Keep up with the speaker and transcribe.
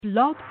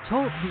Blog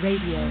Talk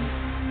Radio.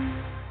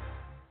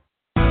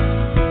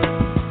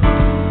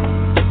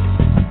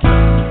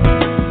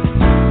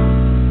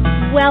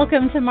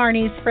 Welcome to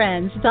Marnie's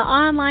Friends, the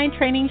online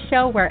training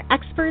show where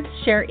experts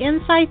share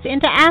insights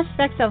into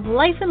aspects of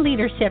life and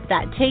leadership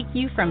that take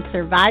you from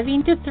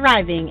surviving to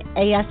thriving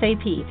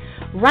ASAP.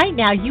 Right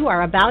now, you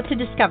are about to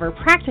discover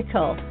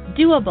practical,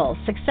 doable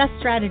success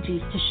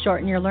strategies to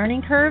shorten your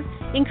learning curve,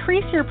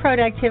 increase your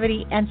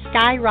productivity, and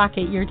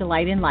skyrocket your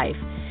delight in life.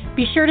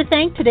 Be sure to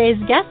thank today's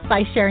guests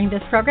by sharing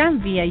this program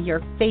via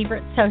your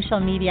favorite social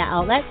media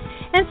outlets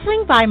and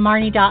swing by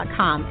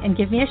Marnie.com and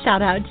give me a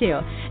shout out too.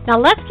 Now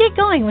let's get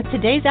going with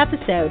today's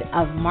episode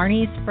of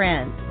Marnie's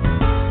Friends.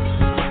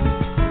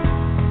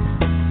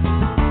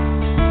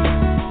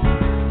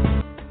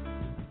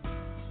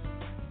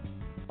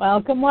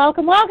 Welcome,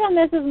 welcome, welcome.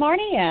 This is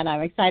Marnie, and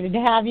I'm excited to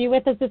have you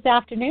with us this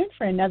afternoon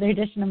for another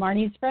edition of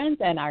Marnie's Friends,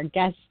 and our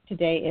guest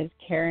today is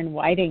Karen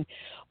Whiting.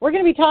 We're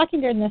going to be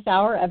talking during this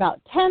hour about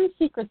 10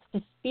 secrets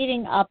to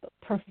speeding up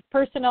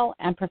personal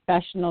and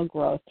professional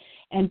growth.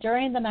 And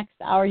during the next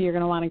hour, you're going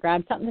to want to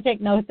grab something to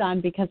take notes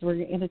on because we're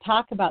going to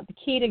talk about the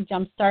key to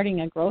jump-starting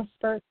a growth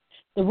spurt,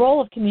 the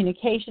role of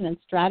communication and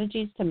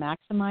strategies to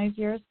maximize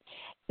yours,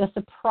 the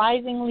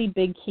surprisingly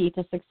big key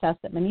to success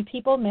that many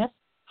people miss,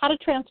 how to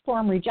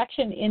transform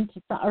rejection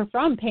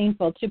from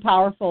painful to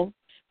powerful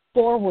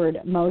forward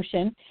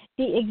motion,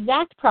 the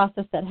exact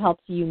process that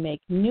helps you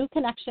make new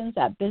connections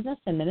at business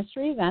and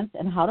ministry events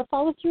and how to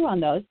follow through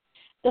on those,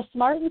 the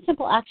smart and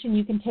simple action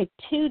you can take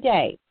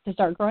today to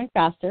start growing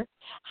faster,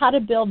 how to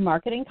build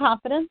marketing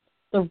confidence,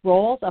 the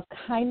roles of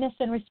kindness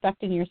and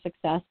respect in your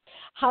success,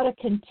 how to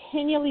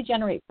continually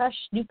generate fresh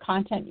new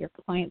content your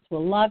clients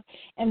will love,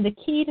 and the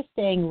key to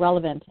staying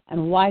relevant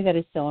and why that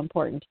is so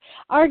important.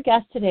 Our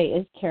guest today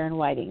is Karen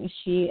Whiting.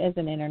 She is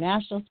an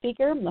international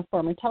speaker, a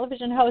former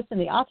television host, and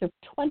the author of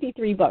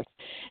 23 books.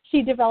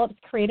 She develops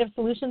creative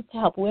solutions to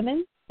help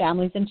women,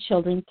 families, and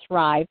children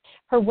thrive.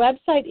 Her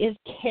website is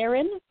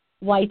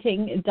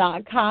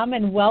KarenWhiting.com,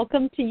 and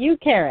welcome to you,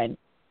 Karen.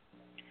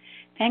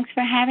 Thanks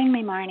for having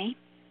me, Marnie.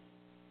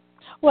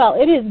 Well,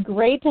 it is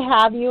great to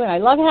have you, and I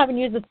love having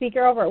you as a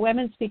speaker over at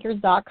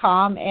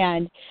womenspeakers.com,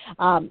 and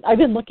I've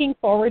been looking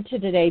forward to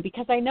today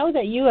because I know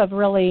that you have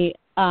really,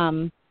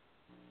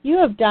 you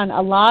have done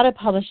a lot of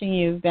publishing.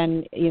 You've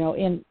been,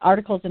 in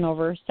articles in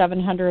over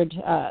 700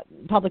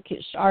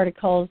 published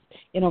articles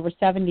in over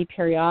 70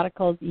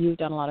 periodicals. You've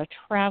done a lot of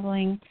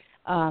traveling.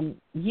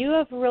 You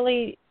have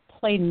really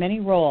played many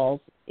roles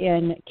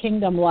in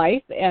kingdom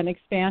life and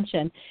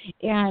expansion,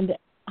 and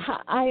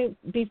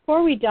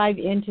before we dive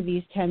into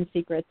these 10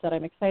 secrets that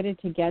I'm excited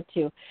to get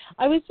to,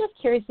 I was just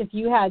curious if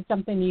you had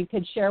something you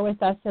could share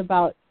with us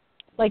about,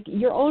 like,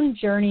 your own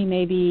journey,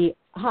 maybe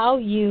how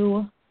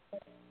you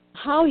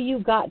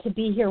got to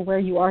be here where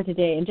you are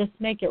today, and just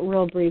make it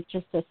real brief,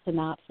 just a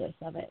synopsis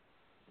of it.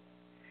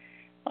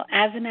 Well,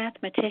 as a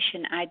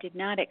mathematician, I did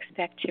not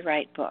expect to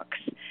write books,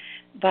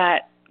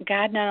 but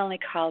God not only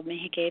called me,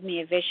 He gave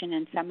me a vision,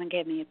 and someone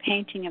gave me a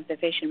painting of the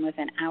vision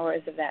within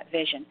hours of that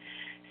vision.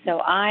 So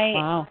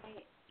I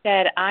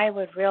said I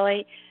would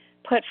really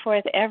put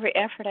forth every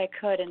effort I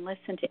could and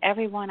listen to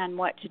everyone on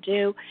what to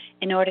do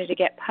in order to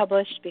get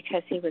published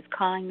because He was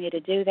calling me to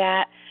do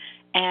that.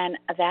 And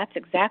that's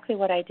exactly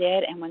what I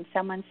did. And when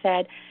someone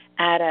said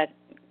at a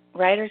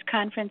writers'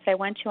 conference I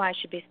went to I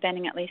should be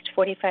spending at least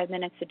 45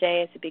 minutes a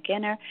day as a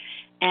beginner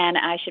and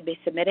I should be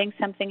submitting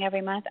something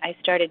every month, I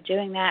started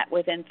doing that.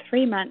 Within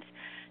 3 months,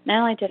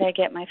 not only did I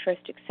get my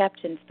first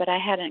acceptance, but I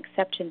had an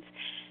acceptance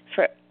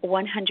for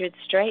 100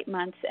 straight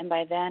months, and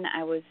by then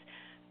I was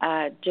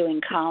doing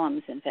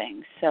columns and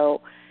things.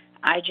 So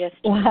I just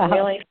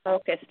really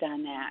focused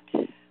on that.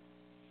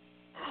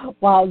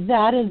 Wow,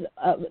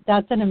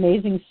 that's an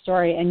amazing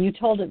story, and you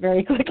told it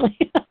very quickly.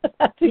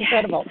 That's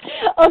incredible.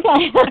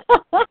 Okay.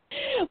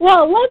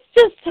 Well, let's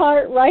just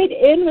start right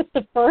in with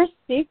the first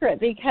secret,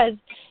 because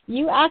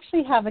you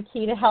actually have a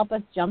key to help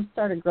us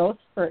jumpstart a growth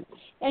spurt.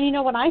 And,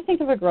 when I think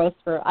of a growth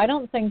spurt, I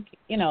don't think,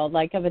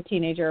 like of a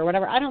teenager or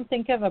whatever. I don't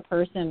think of a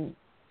person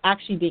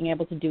actually being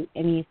able to do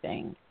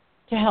anything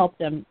to help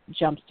them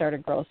jumpstart a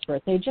growth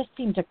spurt. They just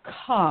seem to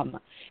come.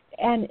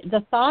 And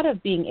the thought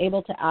of being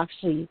able to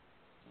actually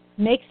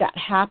make that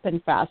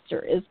happen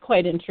faster is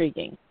quite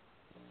intriguing.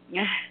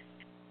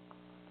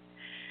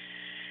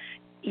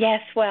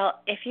 Yes,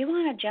 well, if you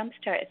want to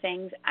jumpstart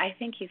things, I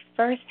think you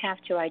first have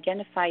to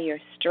identify your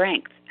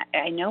strengths.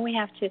 I know we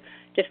have to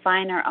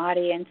define our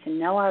audience and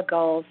know our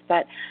goals,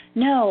 but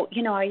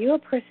are you a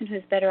person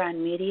who's better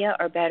on media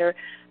or better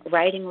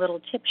writing little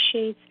tip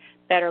sheets,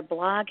 better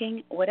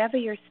blogging? Whatever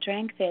your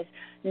strength is,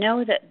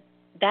 know that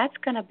that's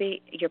going to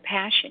be your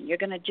passion. You're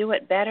going to do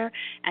it better,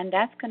 and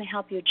that's going to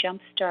help you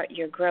jumpstart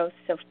your growth.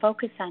 So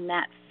focus on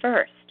that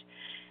first,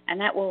 and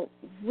that will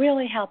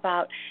really help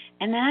out.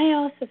 And then I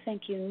also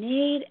think you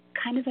need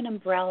kind of an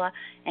umbrella,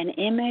 an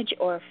image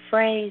or a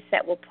phrase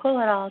that will pull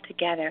it all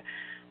together.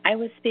 I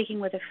was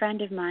speaking with a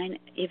friend of mine,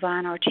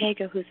 Yvonne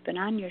Ortega, who's been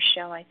on your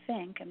show, I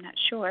think. I'm not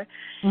sure.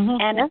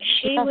 Mm-hmm. And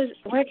she was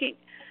working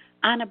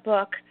on a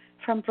book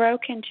from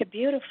broken to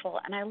beautiful,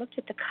 and I looked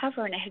at the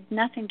cover, and it had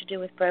nothing to do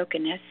with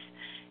brokenness.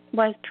 It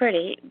was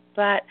pretty,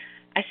 but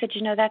I said,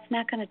 that's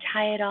not going to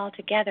tie it all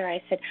together.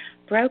 I said,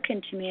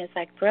 broken to me is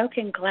like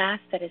broken glass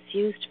that is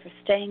used for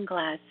stained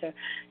glass or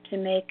to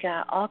make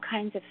all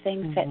kinds of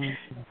things that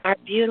are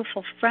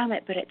beautiful from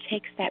it, but it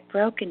takes that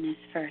brokenness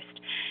first.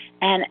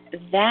 And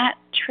that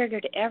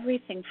triggered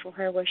everything for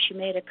her, where she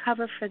made a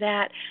cover for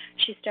that.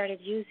 She started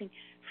using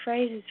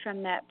phrases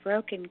from that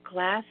broken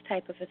glass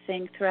type of a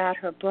thing throughout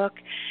her book,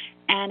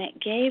 and it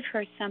gave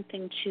her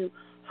something to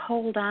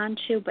hold on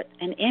to, but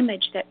an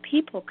image that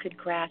people could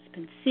grasp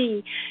and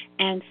see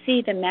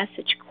the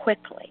message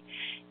quickly.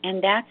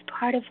 And that's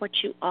part of what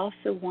you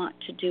also want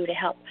to do to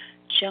help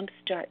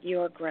jumpstart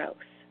your growth.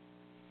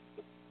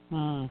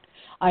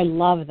 I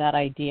love that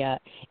idea.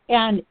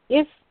 And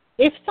if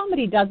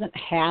somebody doesn't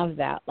have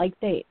that, like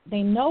they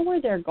know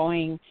where they're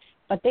going,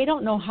 but they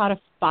don't know how to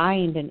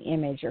find an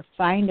image or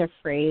find a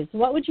phrase,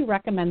 what would you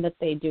recommend that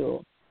they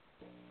do?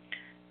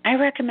 I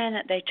recommend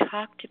that they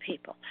talk to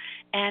people.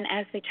 And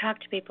as they talk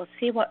to people,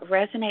 see what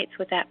resonates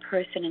with that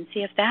person and see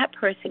if that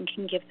person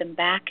can give them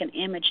back an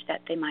image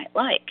that they might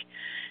like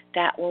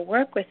that will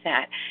work with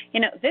that.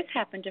 This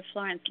happened to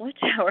Florence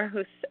Littauer,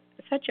 who's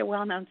such a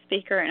well-known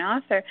speaker and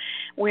author,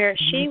 where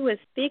she was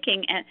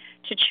speaking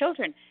to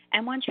children,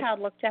 and one child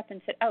looked up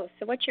and said, "Oh,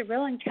 so what you're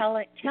really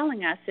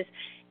telling us is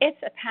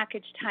it's a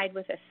package tied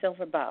with a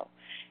silver bow."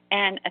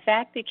 And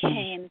that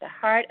became the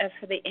heart of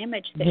the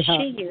image that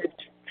she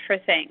used for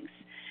things.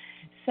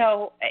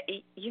 So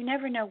you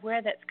never know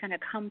where that's going to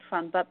come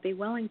from, but be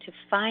willing to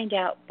find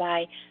out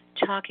by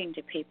talking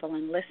to people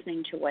and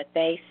listening to what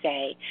they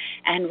say,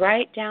 and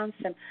write down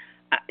some,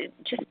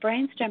 just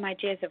brainstorm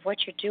ideas of what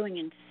you're doing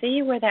and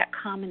see where that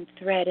common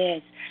thread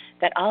is,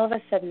 that all of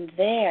a sudden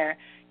there,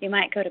 you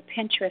might go to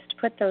Pinterest,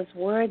 put those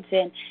words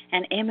in,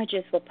 and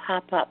images will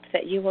pop up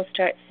that you will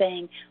start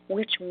saying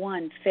which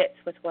one fits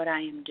with what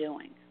I am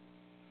doing.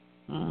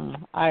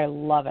 I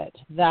love it.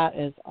 That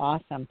is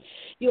awesome.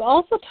 You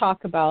also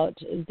talk about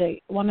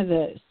one of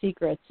the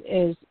secrets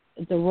is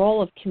the role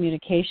of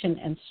communication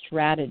and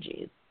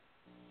strategies.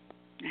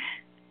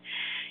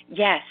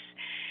 Yes.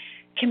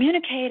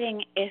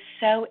 Communicating is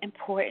so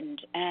important,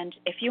 and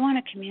if you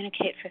want to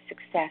communicate for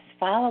success,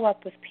 follow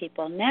up with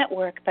people,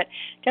 network, but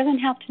it doesn't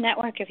help to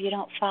network if you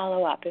don't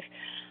follow up. If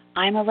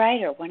I'm a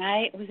writer. When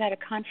I was at a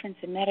conference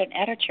and met an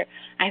editor,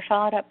 I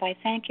followed up by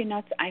thank you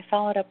notes. I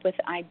followed up with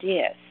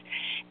ideas.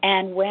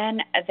 And when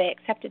they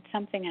accepted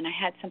something and I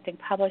had something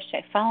published,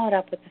 I followed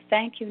up with a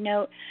thank you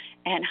note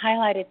and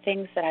highlighted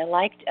things that I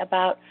liked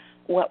about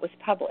what was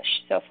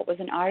published. So if it was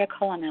an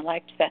article and I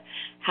liked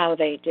how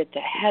they did the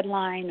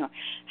headline or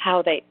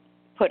how they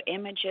put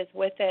images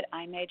with it,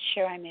 I made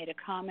sure I made a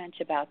comment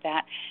about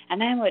that. And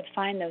then I would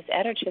find those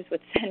editors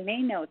would send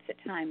me notes at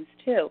times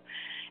too.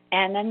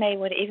 And then they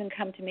would even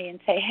come to me and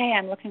say, hey,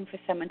 I'm looking for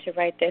someone to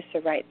write this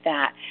or write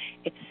that.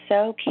 It's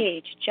so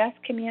key to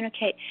just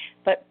communicate,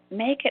 but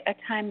make it a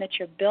time that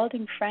you're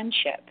building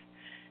friendship,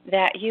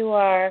 that you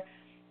are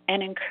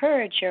an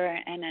encourager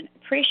and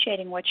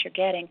appreciating what you're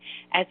getting,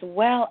 as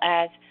well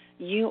as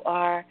you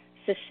are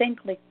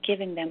succinctly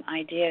giving them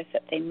ideas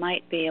that they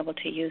might be able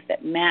to use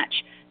that match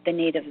the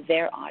need of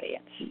their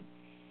audience.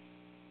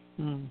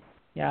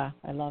 Yeah,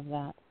 I love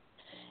that.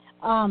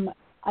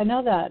 I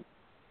know that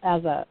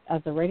as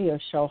a radio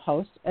show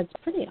host, it's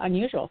pretty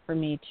unusual for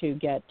me to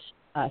get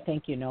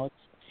thank you notes.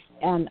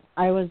 And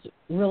I was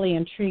really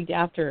intrigued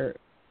after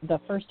the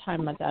first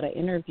time that I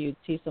interviewed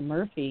Cecil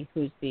Murphy,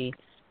 who's the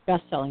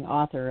best-selling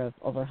author of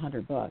over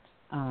 100 books,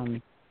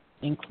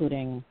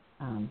 including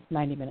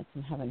 90 Minutes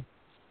in Heaven.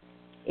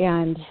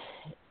 And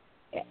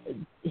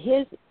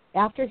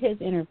after his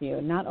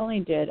interview, not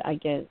only did I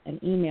get an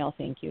email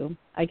thank you,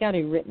 I got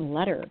a written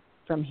letter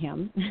from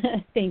him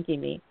thanking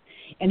me.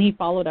 And he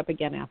followed up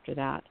again after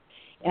that.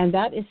 And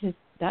that is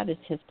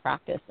his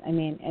practice. I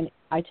mean, and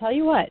I tell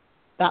you what,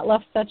 that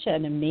left such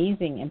an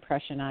amazing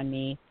impression on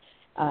me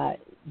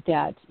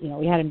that,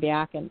 we had him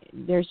back. And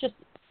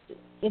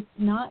it's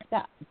not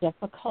that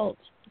difficult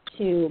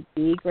to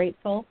be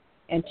grateful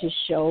and to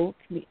show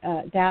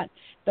that,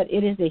 but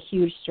it is a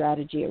huge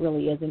strategy. It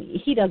really is. And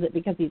he does it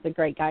because he's a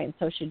great guy, and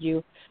so should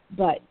you,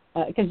 but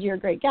because you're a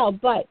great gal.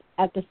 But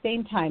at the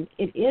same time,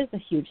 it is a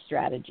huge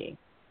strategy.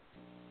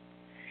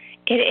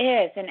 It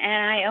is, and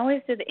I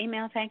always do the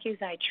email thank yous.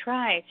 I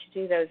try to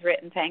do those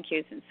written thank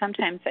yous, and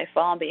sometimes I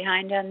fall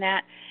behind on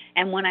that.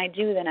 And when I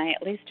do, then I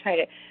at least try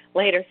to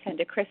later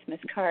send a Christmas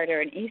card or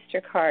an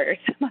Easter card or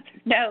some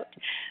other note.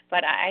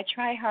 But I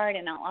try hard,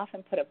 and I'll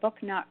often put a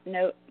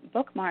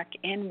bookmark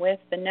in with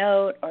the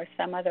note or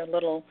some other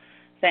little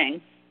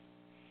thing.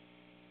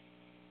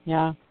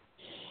 Yeah.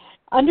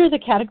 Under the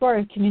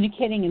category of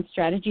communicating and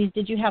strategies,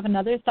 did you have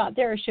another thought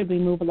there, or should we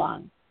move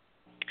along?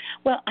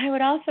 Well, I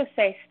would also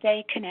say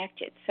stay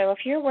connected. So if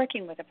you're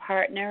working with a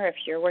partner, if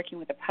you're working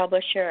with a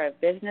publisher or a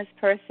business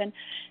person,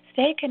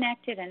 stay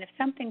connected, and if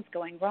something's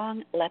going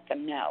wrong, let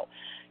them know.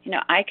 You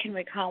know, I can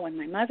recall when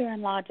my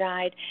mother-in-law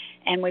died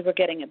and we were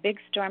getting a big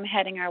storm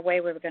heading our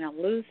way, we were going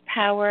to lose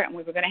power and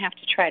we were going to have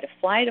to try to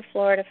fly to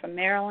Florida from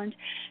Maryland,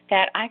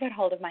 that I got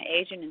hold of my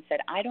agent and said,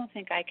 I don't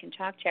think I can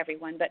talk to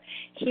everyone, but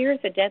here's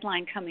a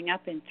deadline coming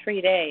up in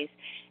 3 days,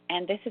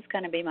 and this is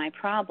going to be my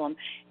problem.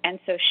 And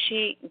so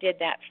she did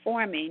that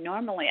for me.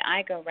 Normally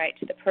I go right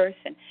to the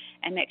person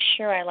and make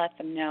sure I let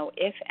them know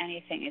if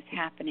anything is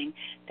happening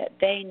that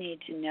they need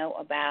to know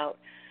about.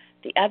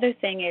 The other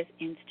thing is,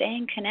 in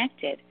staying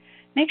connected,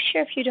 make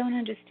sure if you don't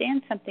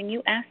understand something,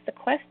 you ask the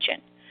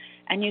question.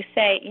 And you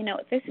say, you know,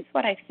 this is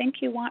what I think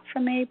you want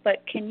from me,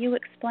 but can you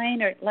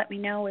explain or let me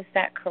know, is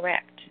that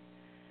correct?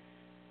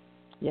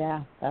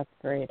 Yeah, that's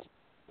great.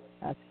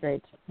 That's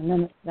great.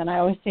 And then I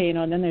always say, you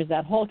know, and then there's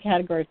that whole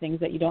category of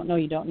things that you don't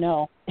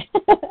know.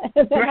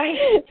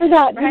 Right. For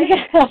that, right.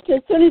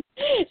 As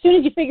soon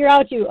as you figure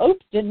out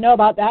didn't know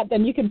about that,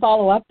 then you can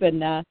follow up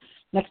and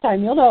next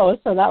time you'll know.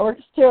 So that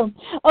works too.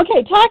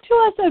 Okay, talk to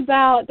us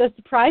about the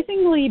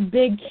surprisingly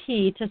big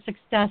key to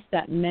success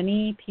that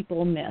many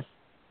people miss.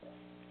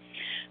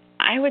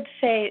 I would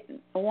say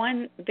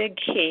one big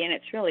key, and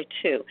it's really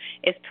two,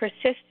 is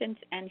persistence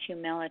and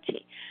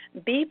humility.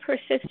 Be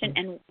persistent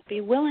and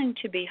be willing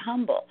to be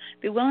humble.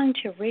 Be willing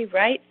to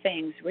rewrite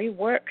things,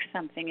 rework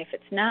something if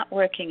it's not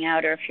working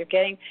out, or if you're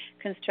getting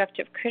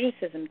constructive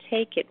criticism,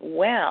 take it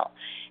well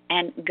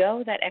and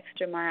go that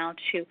extra mile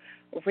to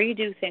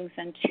redo things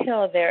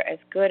until they're as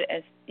good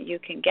as you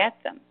can get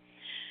them.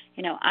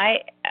 You know, I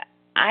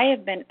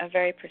have been a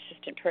very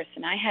persistent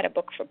person. I had a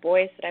book for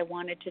boys that I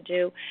wanted to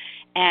do,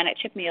 and it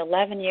took me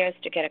 11 years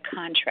to get a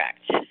contract.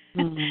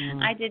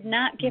 Mm-hmm. I did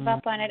not give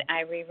up on it.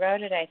 I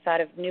rewrote it. I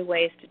thought of new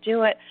ways to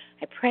do it.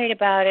 I prayed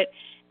about it,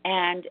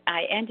 and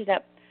I ended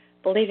up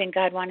believing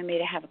God wanted me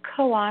to have a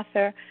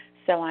co-author.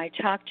 So I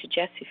talked to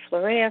Jesse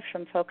Florea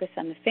from Focus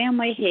on the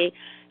Family. He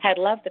had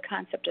loved the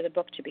concept of the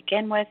book to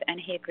begin with, and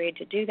he agreed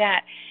to do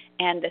that.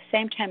 And the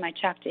same time I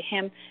talked to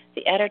him,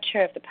 the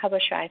editor of the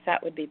publisher I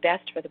thought would be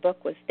best for the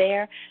book was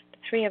there. The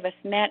three of us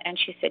met, and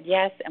she said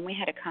yes, and we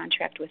had a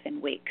contract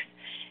within weeks.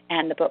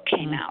 And the book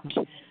came out.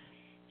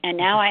 And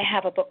now I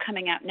have a book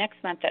coming out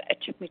next month that it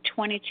took me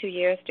 22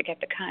 years to get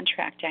the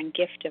contract on,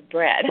 Gift of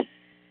Bread.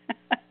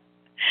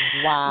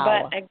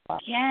 Wow. But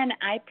again,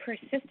 I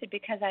persisted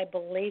because I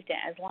believed it.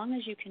 As long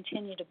as you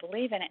continue to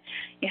believe in it,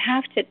 you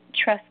have to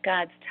trust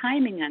God's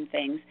timing on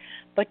things,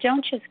 but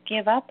don't just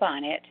give up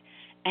on it,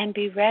 and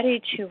be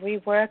ready to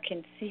rework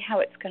and see how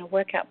it's going to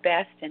work out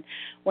best. And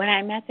when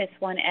I met this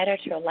one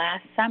editor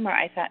last summer,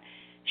 I thought,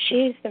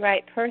 she's the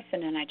right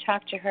person, and I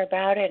talked to her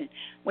about it, and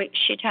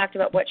she talked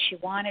about what she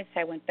wanted,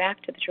 so I went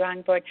back to the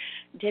drawing board,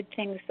 did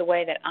things the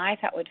way that I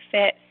thought would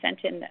fit,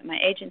 my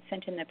agent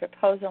sent in the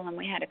proposal, and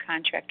we had a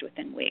contract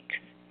within weeks.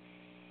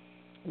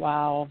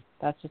 Wow,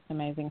 that's just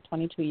amazing.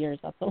 22 years,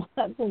 that's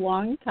a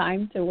long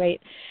time to wait.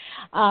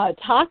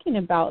 Talking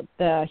about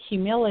the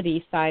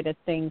humility side of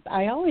things,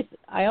 I always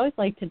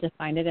like to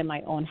define it in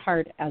my own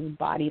heart as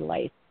body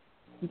life,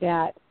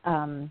 that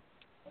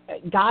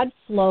God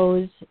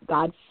flows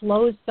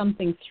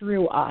something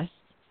through us,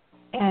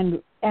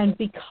 and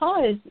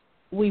because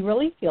we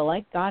really feel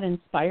like God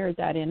inspired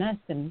that in us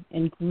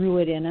and grew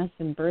it in us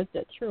and birthed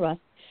it through us,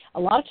 a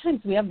lot of times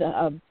we have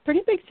a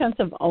pretty big sense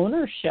of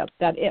ownership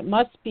that it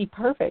must be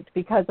perfect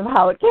because of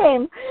how it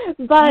came.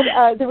 But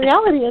the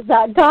reality is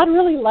that God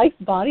really likes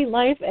body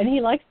life, and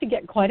he likes to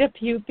get quite a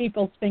few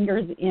people's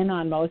fingers in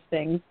on most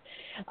things.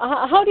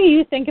 How do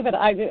you think of it?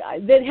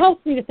 It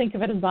helps me to think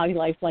of it as body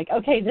life, like,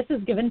 okay, this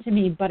is given to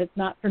me, but it's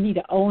not for me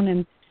to own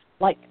and,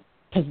 like,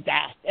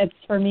 possess. It's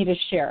for me to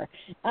share.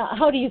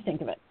 How do you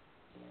think of it?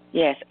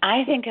 Yes,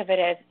 I think of it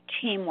as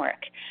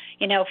teamwork.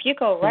 You know, if you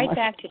go right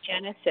back to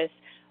Genesis,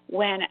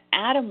 when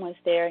Adam was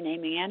there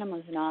naming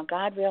animals and all,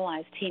 God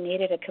realized he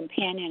needed a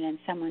companion and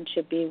someone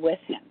to be with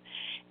him.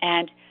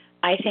 And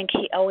I think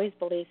he always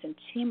believes in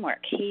teamwork.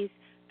 He's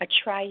a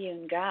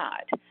triune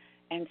God.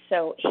 And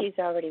so he's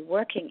already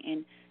working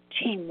in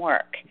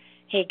teamwork.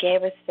 He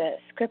gave us the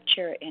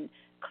scripture in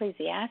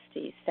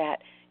Ecclesiastes that,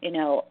 you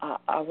know,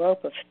 a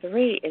rope of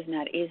three is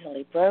not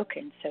easily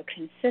broken. So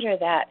consider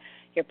that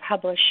your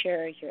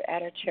publisher, your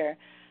editor,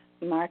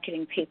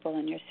 marketing people,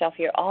 and yourself,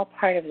 you're all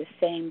part of the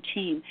same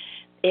team.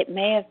 It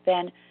may have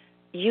been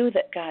you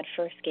that God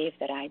first gave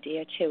that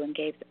idea to and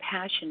gave the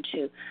passion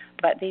to,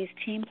 but these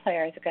team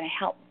players are going to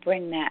help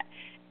bring that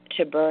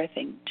to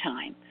birthing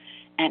time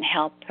and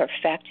help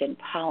perfect and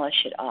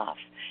polish it off.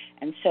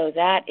 And so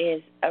that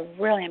is a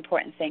really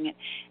important thing. It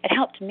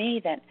helped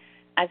me that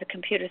as a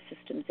computer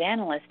systems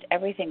analyst,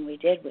 everything we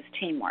did was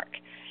teamwork.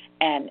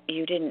 And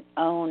you didn't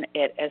own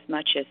it as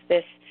much as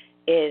this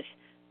is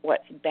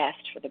what's best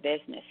for the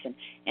business. And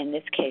in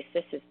this case,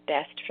 this is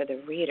best for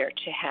the reader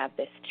to have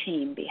this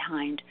team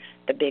behind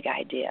the big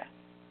idea.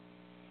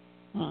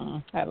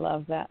 I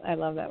love that. I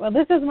love that. Well,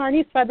 this is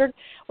Marnie Swedberg.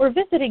 We're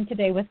visiting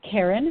today with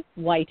Karen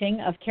Whiting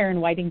of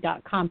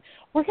KarenWhiting.com.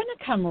 We're going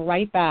to come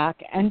right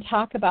back and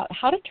talk about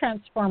how to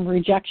transform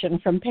rejection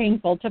from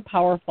painful to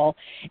powerful,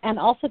 and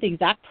also the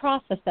exact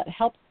process that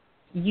helps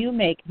you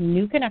make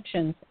new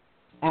connections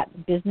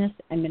at business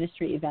and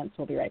ministry events.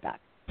 We'll be right back.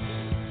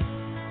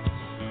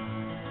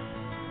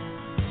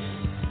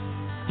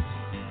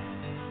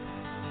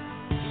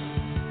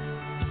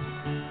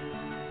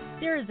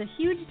 There is a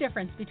huge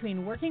difference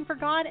between working for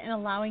God and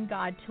allowing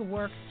God to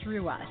work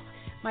through us.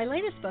 My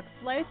latest book,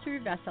 Flow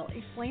Through Vessel,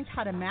 explains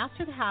how to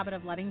master the habit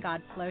of letting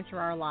God flow through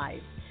our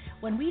lives.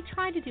 When we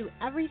try to do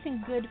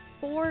everything good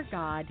for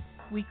God,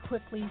 we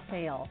quickly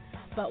fail.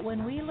 But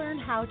when we learn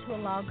how to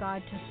allow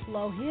God to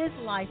flow His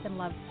life and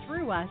love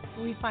through us,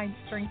 we find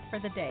strength for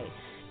the day.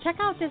 Check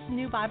out this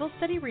new Bible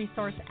study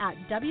resource at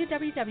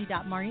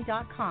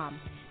www.marnie.com.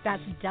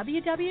 That's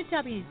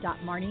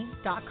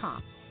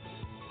www.marnie.com.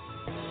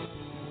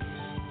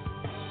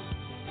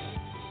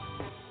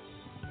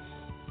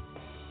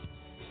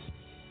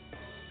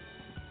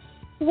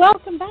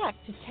 Welcome back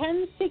to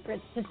 10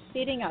 Secrets to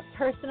Speeding Up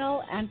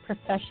Personal and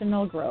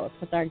Professional Growth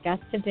with our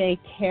guest today,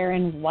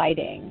 Karen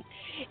Whiting.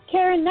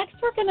 Karen, next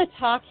we're going to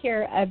talk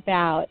here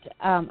about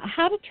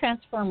how to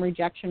transform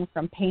rejection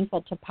from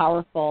painful to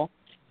powerful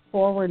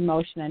forward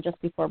motion. And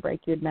just before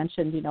break, you had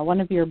mentioned,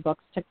 one of your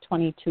books took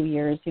 22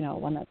 years,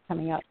 one that's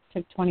coming out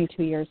took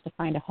 22 years to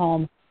find a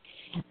home.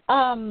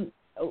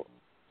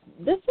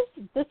 This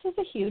is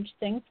a huge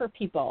thing for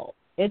people.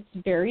 It's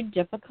very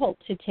difficult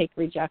to take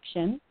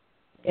rejection.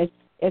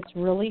 It's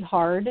really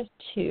hard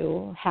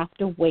to have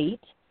to wait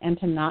and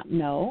to not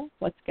know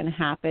what's going to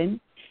happen.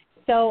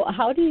 So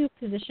how do you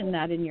position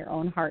that in your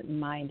own heart and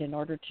mind in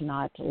order to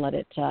not let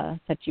it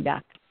set you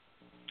back?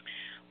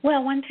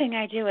 Well, one thing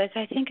I do is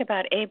I think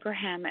about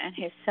Abraham and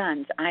his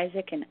sons,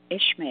 Isaac and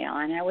Ishmael,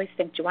 and I always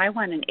think, do I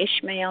want an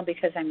Ishmael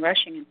because I'm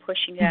rushing and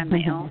pushing it on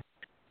my own,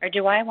 or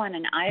do I want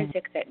an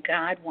Isaac that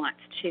God wants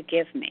to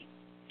give me?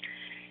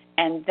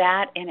 And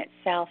that in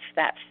itself,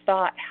 that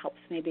thought helps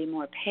me be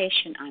more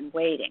patient on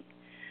waiting.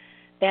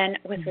 Then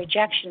with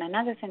rejection,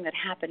 another thing that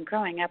happened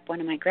growing up, one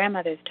of my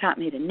grandmothers taught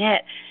me to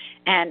knit,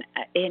 and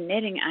in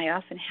knitting I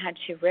often had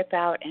to rip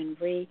out and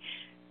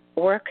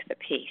rework the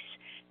piece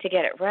to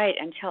get it right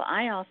until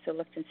I also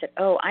looked and said,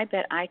 oh, I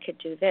bet I could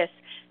do this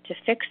to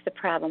fix the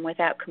problem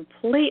without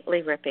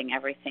completely ripping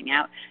everything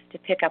out to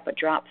pick up a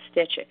drop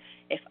stitch.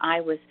 If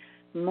I was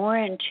more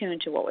in tune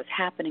to what was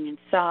happening and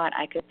saw it,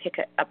 I could pick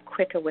it up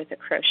quicker with a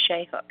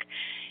crochet hook.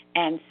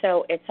 And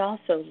so it's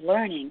also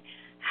learning,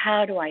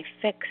 how do I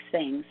fix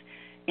things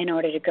in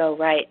order to go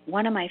right?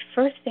 One of my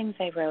first things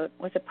I wrote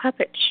was a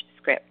puppet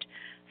script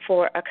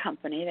for a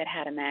company that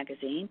had a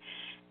magazine,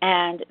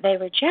 and they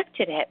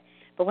rejected it.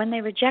 But when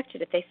they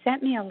rejected it, they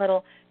sent me a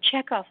little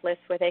checkoff list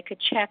where they could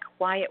check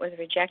why it was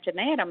rejected, and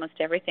they had almost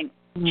everything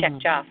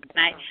checked off. And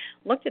I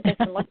looked at this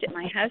and looked at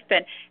my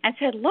husband and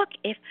said, look,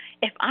 if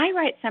I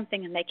write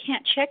something and they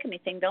can't check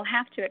anything, they'll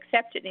have to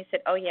accept it. And he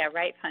said, oh, yeah,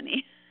 right,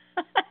 honey.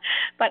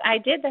 But I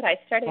did that. I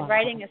started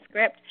writing a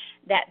script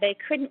that they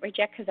couldn't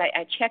reject because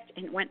I checked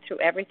and went through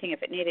everything.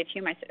 If it needed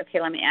humor, I said,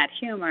 okay, let me add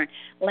humor,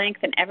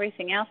 length, and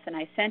everything else, and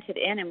I sent it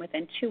in, and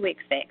within 2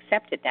 weeks they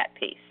accepted that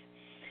piece.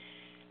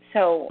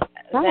 So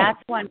that's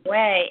one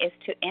way, is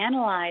to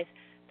analyze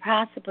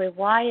possibly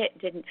why it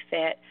didn't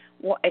fit.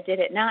 Did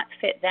it not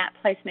fit that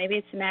place? Maybe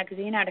it's a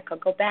magazine article.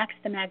 Go back to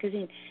the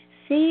magazine.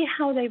 See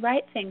how they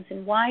write things,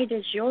 and why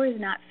does yours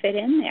not fit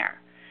in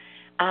there?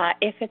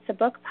 If it's a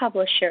book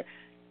publisher,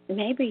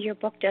 maybe your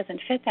book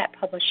doesn't fit that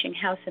publishing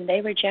house and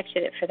they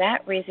rejected it for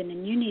that reason,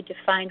 and you need to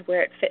find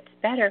where it fits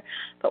better.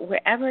 But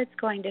wherever it's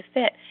going to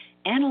fit,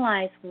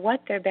 analyze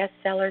what their best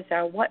sellers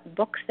are, what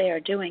books they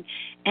are doing,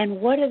 and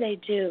what do they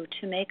do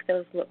to make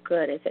those look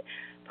good. Is it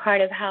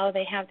part of how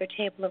they have their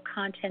table of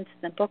contents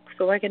and the books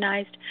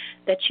organized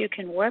that you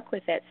can work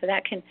with it? So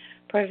that can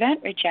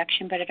prevent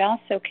rejection, but it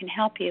also can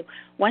help you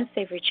once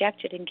they've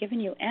rejected and given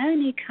you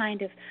any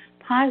kind of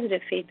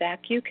positive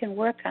feedback. You can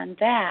work on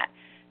that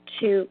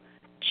to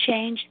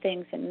change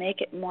things and make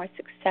it more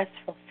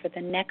successful for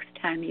the next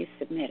time you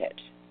submit it.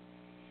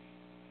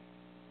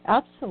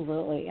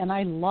 Absolutely, and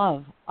I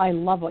love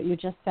what you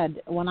just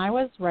said. When I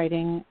was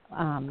writing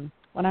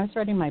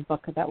my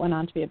book that went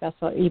on to be a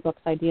bestseller,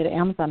 eBooks Idea to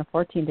Amazon in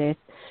 14 days,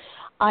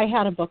 I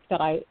had a book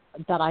that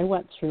I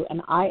went through,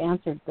 and I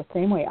answered the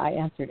same way. I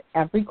answered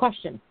every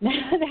question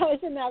that was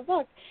in that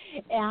book,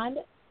 and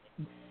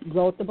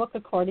wrote the book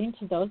according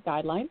to those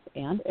guidelines,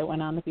 and it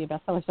went on to be a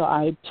bestseller. So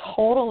I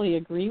totally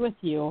agree with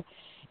you.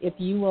 If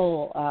you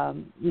will,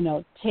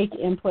 take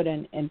input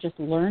and just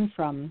learn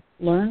from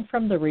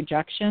the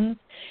rejections.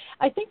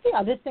 I think the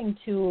other thing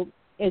too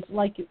is,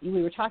 like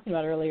we were talking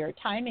about earlier,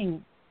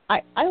 timing.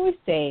 I always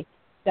say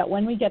that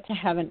when we get to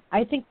heaven,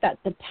 I think that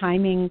the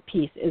timing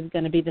piece is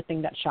going to be the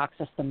thing that shocks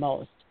us the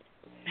most.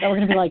 That we're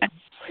going to be like,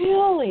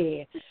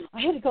 really? I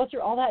had to go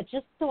through all that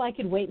just so I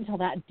could wait until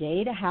that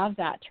day to have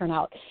that turn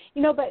out.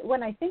 But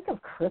when I think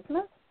of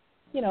Christmas,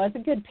 as a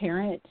good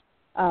parent,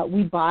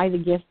 we buy the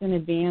gifts in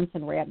advance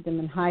and wrap them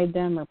and hide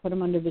them or put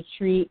them under the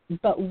tree.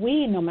 But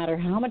we, no matter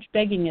how much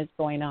begging is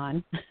going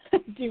on,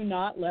 do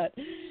not let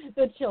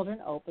the children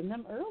open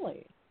them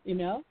early. You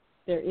know,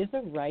 there is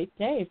a right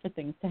day for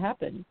things to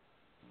happen.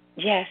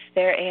 Yes,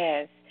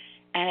 there is.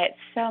 And it's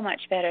so much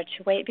better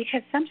to wait,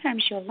 because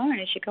sometimes you'll learn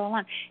as you go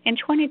along. In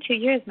 22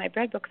 years, my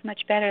bread book's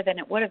much better than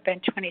it would have been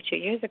 22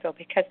 years ago,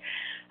 because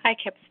I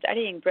kept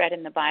studying bread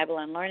in the Bible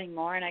and learning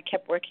more, and I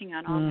kept working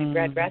on all my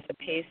bread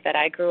recipes that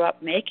I grew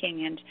up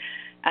making, and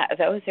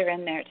those are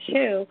in there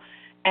too.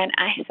 And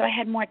so I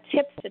had more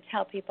tips to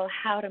tell people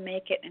how to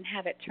make it and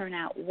have it turn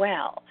out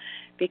well,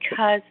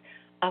 because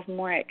of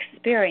more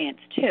experience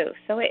too.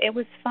 So it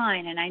was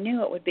fine, and I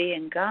knew it would be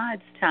in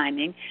God's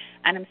timing,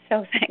 and I'm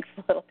so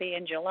thankful it'll be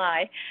in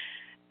July.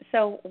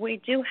 So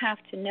we do have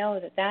to know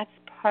that that's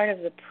part of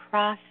the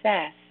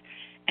process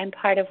and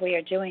part of what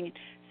you're doing.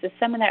 So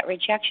some of that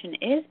rejection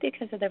is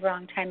because of the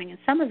wrong timing, and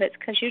some of it's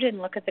because you didn't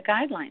look at the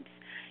guidelines.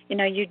 You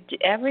know,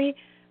 every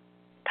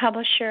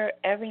publisher,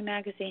 every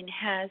magazine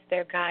has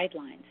their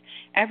guidelines.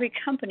 Every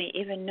company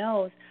even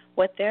knows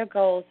what their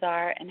goals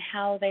are and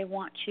how they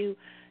want to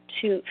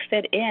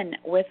fit in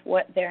with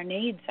what their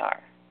needs are.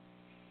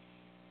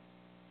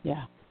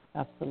 Yeah,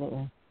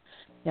 absolutely.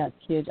 Yeah, it's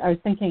huge. I was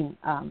thinking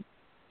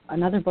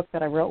another book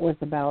that I wrote was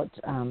about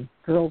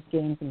girls'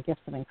 games and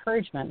gifts of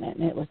encouragement,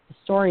 and it was the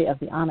story of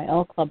the Ama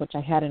El Club, which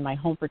I had in my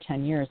home for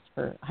 10 years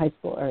for high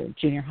school or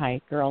junior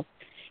high girls.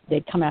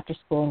 They'd come after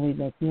school, and we'd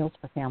make meals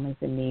for families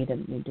in need,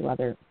 and we'd do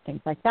other things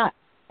like that.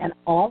 And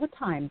all the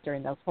time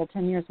during those whole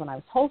 10 years when I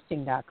was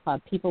hosting that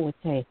club, people would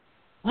say,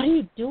 "What are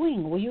you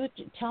doing? Will you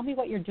tell me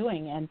what you're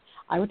doing?" And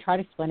I would try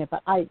to explain it,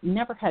 but I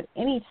never had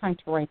any time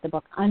to write the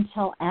book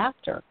until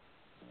after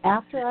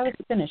I was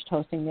finished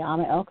hosting the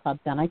Ama El Club.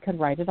 Then I could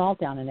write it all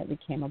down, and it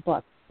became a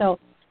book. So,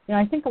 you know,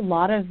 I think a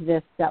lot of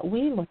this that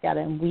we look at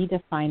it and we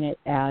define it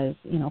as,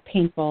 you know,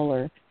 painful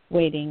or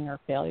waiting or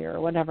failure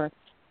or whatever,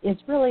 is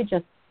really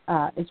just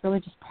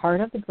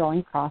part of the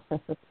growing process.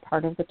 It's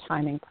part of the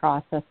timing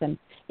process, and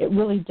it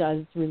really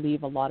does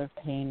relieve a lot of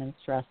pain and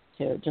stress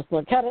to just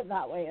look at it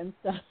that way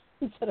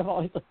instead of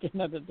always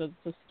looking at it as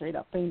just straight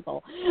up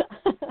painful.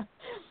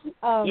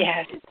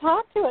 Yes.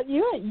 Talk to it.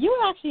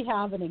 You actually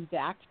have an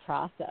exact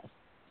process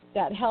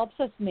that helps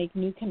us make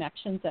new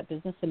connections at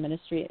business and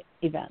ministry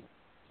events.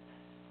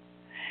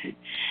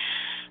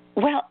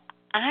 Well,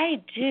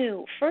 I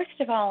do. First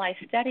of all, I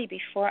study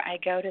before I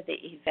go to the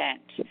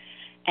event,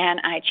 and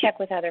I check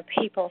with other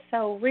people.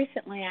 So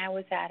recently I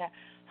was at a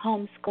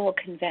homeschool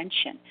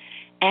convention,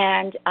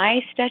 and I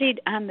studied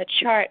on the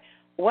chart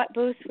what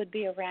booths would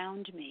be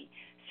around me.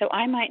 So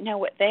I might know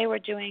what they were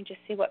doing to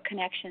see what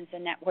connections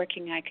and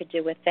networking I could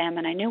do with them.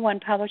 And I knew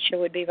one publisher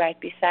would be right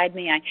beside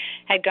me. I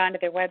had gone to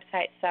their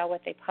website, saw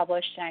what they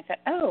published, and I thought,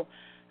 oh,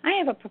 I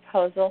have a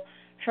proposal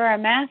for a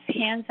math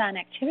hands-on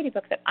activity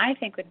book that I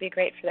think would be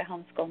great for the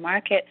homeschool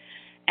market.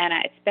 And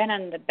it's been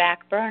on the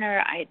back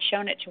burner. I had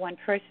shown it to one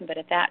person, but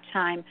at that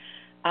time,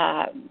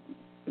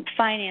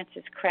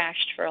 finances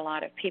crashed for a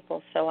lot of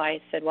people. So I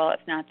said, well,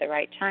 it's not the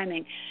right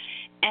timing.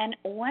 And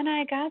when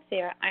I got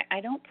there, I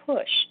don't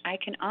push. I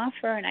can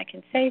offer and I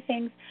can say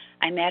things.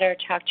 I met her,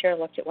 talked to her,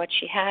 looked at what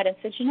she had, and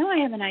said, you know, I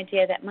have an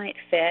idea that might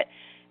fit,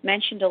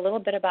 mentioned a little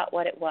bit about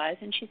what it was,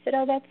 and she said,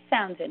 oh, that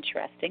sounds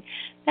interesting.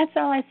 That's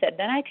all I said.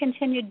 Then I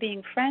continued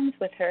being friends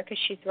with her because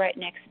she's right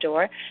next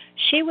door.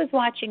 She was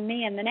watching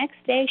me, and the next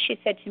day she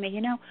said to me,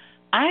 you know,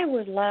 I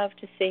would love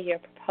to see your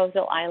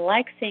proposal. I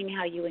like seeing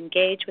how you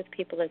engage with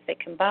people as they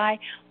come by,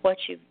 what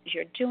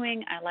you're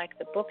doing. I like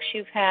the books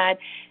you've had,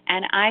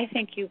 and I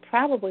think you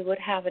probably would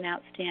have an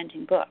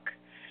outstanding book.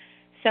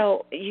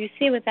 So you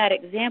see with that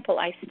example,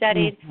 I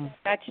studied,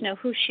 got to know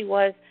who she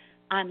was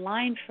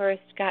online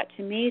first, got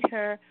to meet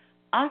her,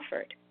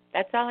 offered.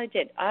 That's all I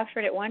did.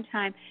 Offered at one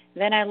time,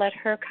 then I let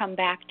her come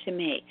back to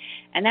me.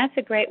 And that's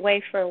a great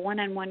way for a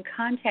one-on-one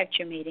contact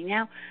you're meeting.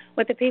 Now,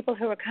 with the people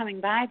who are coming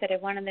by that I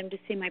wanted them to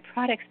see my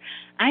products,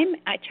 I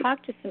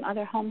talked to some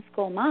other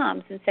homeschool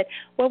moms and said,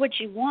 what would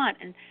you want?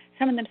 And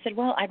some of them said,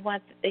 well, I'd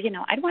want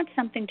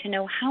something to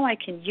know how I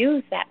can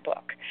use that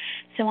book.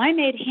 So I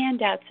made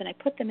handouts and I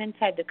put them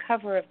inside the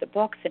cover of the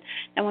books.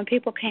 And when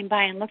people came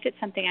by and looked at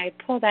something, I'd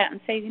pull that and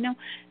say, you know,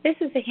 this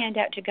is a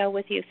handout to go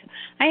with you. So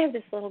I have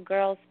this little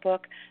girl's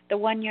book, the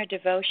 1-year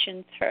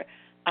devotions for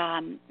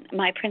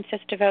my Princess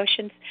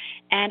Devotions.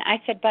 And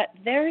I said, but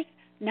there's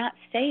not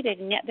stated,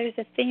 and yet there's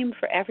a theme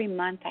for every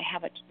month. I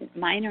have a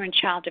minor in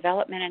child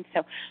development, and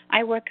so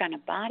I work on a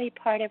body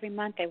part every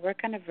month. I work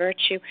on a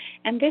virtue,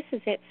 and this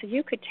is it. So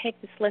you could take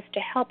this list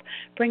to help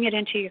bring it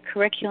into your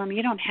curriculum.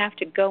 You don't have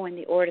to go in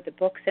the order the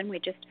book's in. We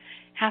just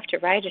have to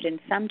write it in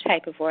some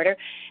type of order.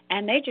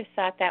 And they just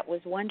thought that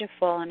was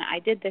wonderful, and I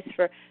did this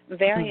for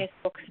various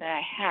books that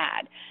I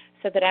had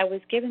so that I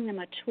was giving them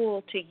a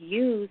tool to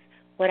use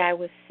what I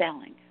was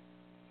selling.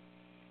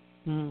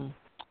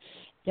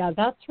 Yeah,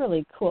 that's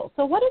really cool.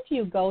 So what if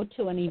you go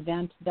to an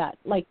event that,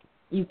 like,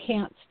 you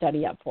can't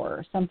study up for,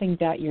 or something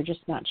that you're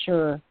just not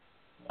sure,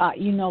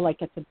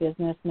 like it's a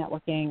business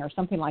networking or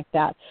something like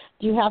that?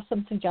 Do you have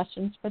some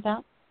suggestions for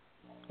that?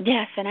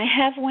 Yes, and I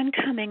have one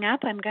coming up.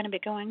 I'm going to be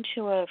going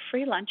to a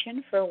free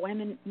luncheon for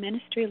women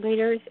ministry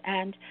leaders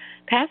and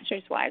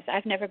pastors' wives.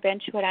 I've never been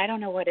to it. I don't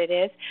know what it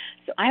is.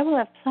 So I will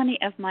have plenty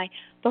of my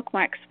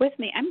bookmarks with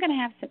me. I'm going to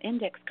have some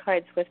index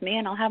cards with me,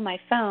 and I'll have my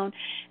phone,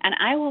 and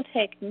I will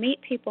meet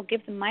people,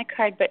 give them my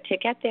card, but to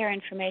get their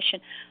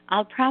information,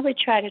 I'll probably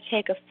try to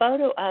take a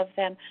photo of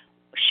them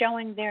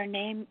showing their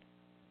name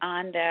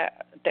on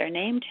their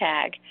name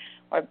tag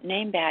or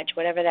name badge,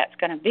 whatever that's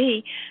going to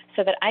be,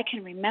 so that I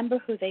can remember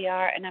who they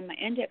are. And on my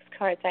index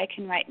cards, I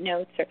can write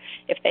notes, or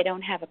if they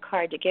don't have a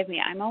card to give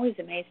me. I'm always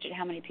amazed at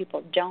how many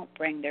people don't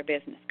bring their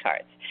business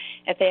cards.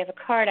 If they have a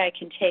card, I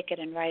can take it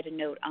and write a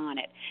note on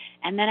it.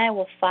 And then I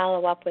will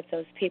follow up with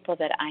those people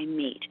that I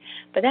meet.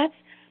 But I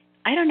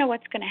don't know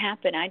what's going to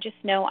happen. I just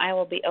know I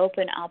will be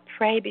open. I'll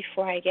pray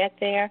before I get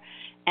there,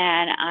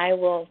 and I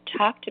will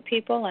talk to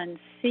people and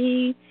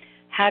see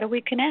how do we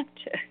connect.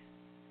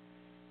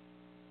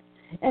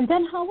 And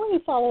then how will you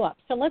follow up?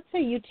 So let's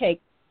say you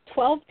take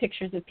 12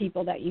 pictures of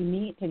people that you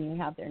meet and you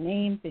have their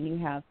names and you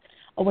have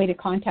a way to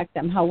contact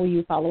them. How will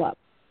you follow up?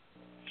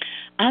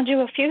 I'll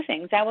do a few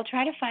things. I will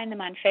try to find them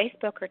on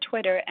Facebook or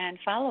Twitter and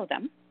follow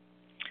them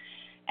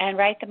and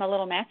write them a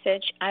little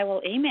message. I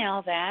will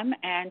email them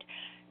and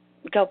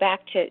go back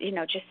to,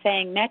 just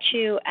saying, met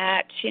you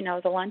at,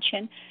 the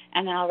luncheon,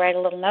 and then I'll write a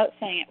little note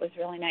saying it was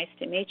really nice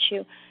to meet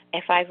you.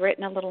 If I've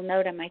written a little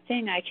note on my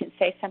thing, I can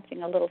say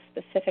something a little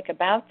specific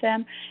about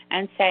them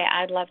and say,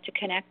 I'd love to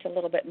connect a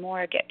little bit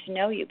more, get to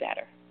know you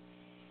better.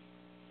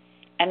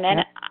 And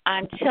then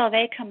until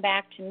they come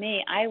back to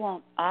me, I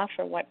won't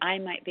offer what I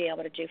might be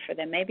able to do for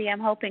them. Maybe I'm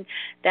hoping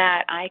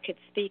that I could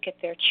speak at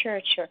their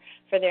church or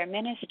for their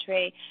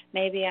ministry.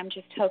 Maybe I'm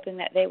just hoping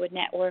that they would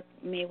network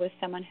me with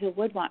someone who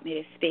would want me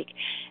to speak.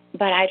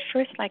 But I'd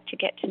first like to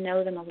get to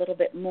know them a little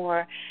bit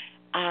more,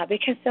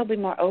 because they'll be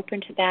more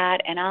open to that,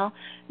 and I'll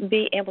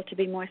be able to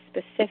be more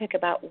specific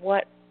about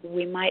what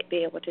we might be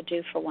able to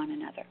do for one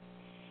another.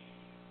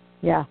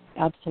 Yeah,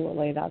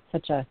 absolutely. That's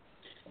such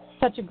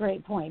a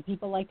great point.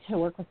 People like to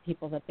work with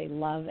people that they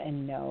love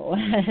and know.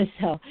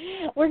 So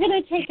we're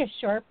going to take a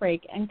short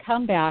break and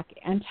come back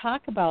and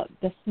talk about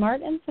the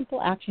smart and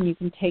simple action you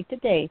can take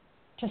today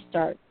to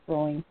start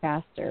growing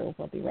faster.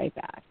 We'll be right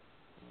back.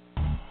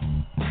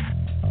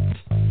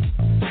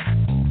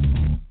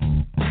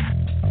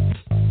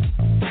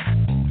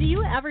 Do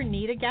you ever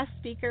need a guest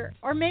speaker?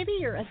 Or maybe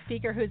you're a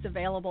speaker who's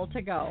available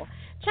to go?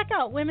 Check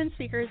out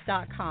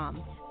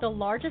womenspeakers.com, the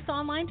largest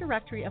online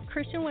directory of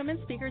Christian women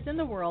speakers in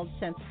the world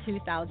since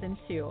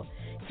 2002.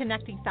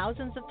 Connecting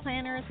thousands of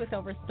planners with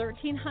over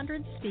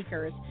 1,300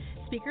 speakers.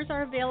 Speakers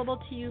are available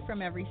to you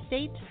from every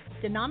state,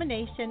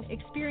 denomination,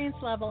 experience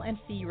level, and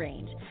fee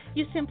range.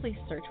 You simply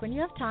search when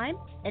you have time,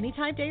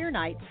 anytime, day or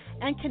night,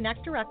 and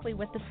connect directly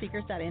with the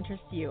speakers that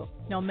interest you.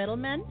 No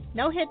middlemen,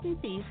 no hidden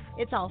fees.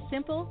 It's all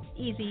simple,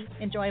 easy,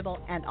 enjoyable,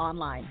 and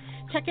online.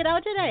 Check it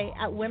out today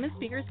at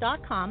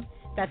womenspeakers.com.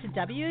 That's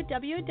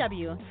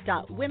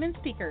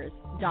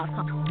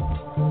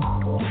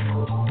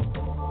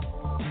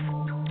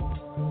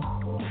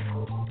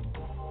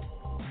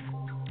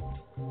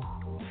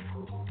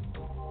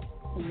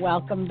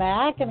Welcome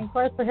back. And, of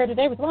course, we're here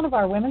today with one of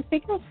our women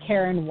speakers,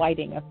 Karen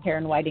Whiting of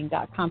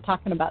KarenWhiting.com,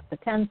 talking about the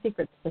 10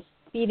 secrets to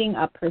speeding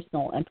up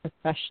personal and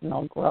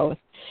professional growth.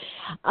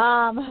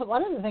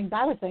 One of the things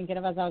I was thinking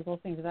of as I was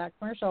listening to that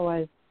commercial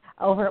was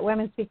over at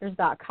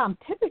womenspeakers.com,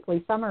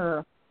 typically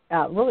summer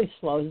really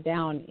slows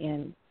down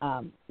in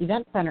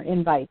event center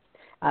invites.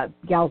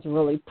 Gals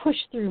really push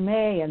through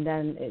May, and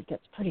then it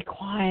gets pretty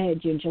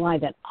quiet June, July.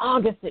 Then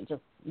August, it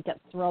just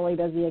gets really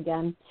busy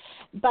again.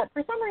 But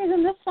for some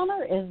reason, this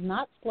summer is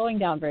not slowing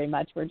down very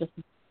much. We're just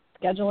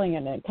scheduling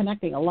and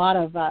connecting a lot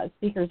of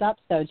speakers up.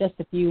 So just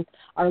if you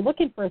are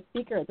looking for a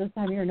speaker at this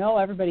time of year,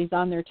 everybody's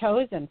on their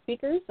toes and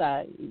speakers.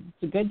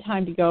 It's a good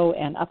time to go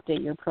and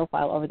update your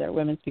profile over there at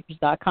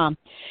womenspeakers.com.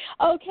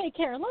 Okay,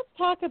 Karen, let's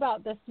talk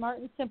about the smart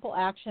and simple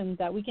actions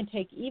that we can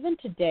take even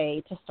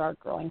today to start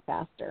growing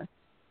faster.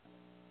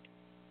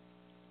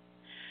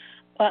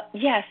 Well,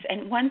 yes,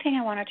 and one thing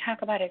I want to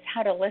talk about is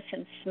how to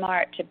listen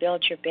smart to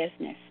build your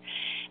business.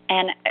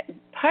 And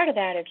part of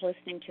that is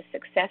listening to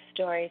success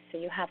stories so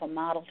you have a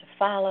model to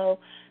follow,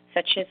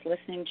 such as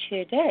listening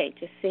today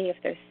to see if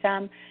there's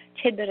some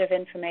tidbit of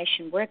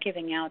information we're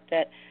giving out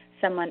that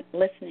someone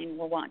listening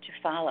will want to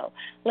follow.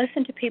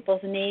 Listen to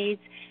people's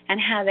needs and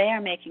how they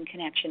are making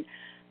connection.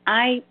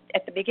 I,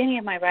 at the beginning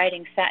of my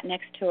writing, sat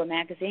next to a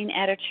magazine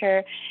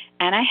editor,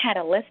 and I had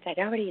a list. I'd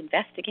already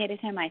investigated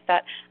him. I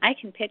thought, I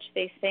can pitch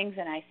these things,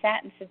 and I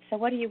sat and said, so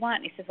what do you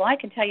want? And he says, well, I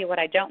can tell you what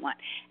I don't want.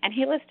 And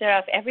he listed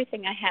off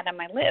everything I had on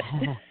my list.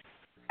 And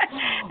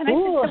I said,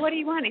 so what do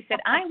you want? He said,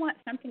 I want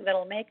something that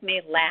will make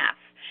me laugh.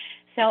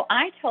 So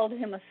I told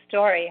him a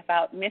story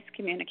about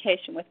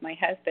miscommunication with my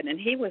husband, and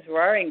he was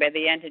roaring by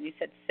the end, and he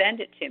said,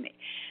 send it to me.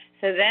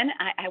 So then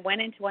I went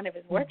into one of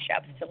his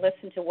workshops to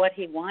listen to what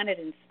he wanted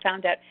and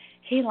found out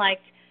he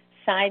liked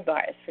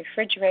sidebars,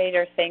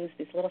 refrigerator things,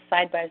 these little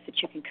sidebars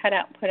that you can cut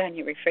out and put on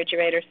your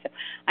refrigerator. So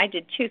I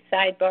did 2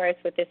 sidebars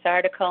with this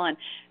article, and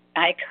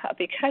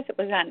because it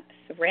was on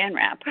Saran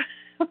wrap,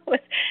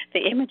 with the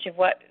image of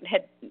what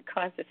had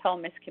caused this whole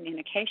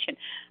miscommunication.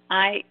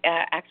 I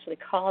actually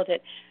called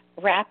it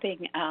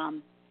wrapping,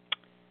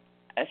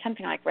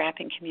 something like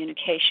wrapping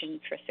communication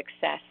for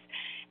success.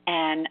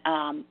 And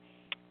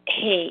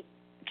he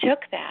took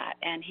that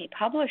and he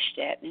published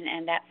it,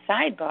 and that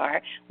sidebar,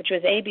 which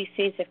was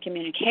ABCs of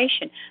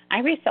communication, I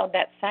resold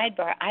that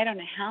sidebar I don't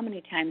know how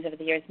many times over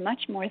the years,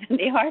 much more than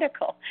the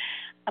article.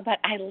 But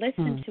I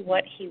listened to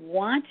what he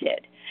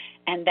wanted,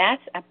 and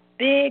that's a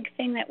big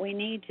thing that we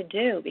need to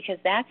do, because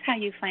that's how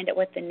you find out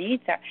what the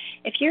needs are.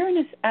 If you're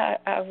in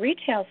a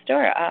retail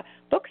store, a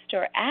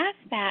bookstore, ask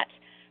that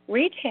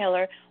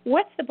retailer,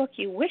 what's the book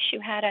you wish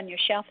you had on your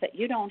shelf that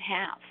you don't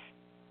have?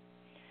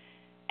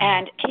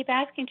 And keep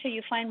asking till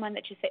you find one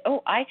that you say,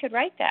 oh, I could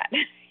write that.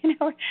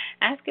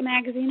 Ask a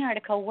magazine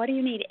article, what do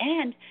you need?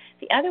 And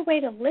the other way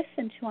to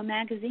listen to a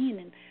magazine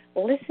and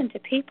listen to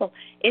people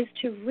is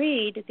to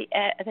read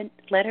the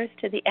letters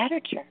to the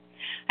editor.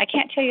 I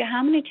can't tell you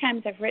how many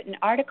times I've written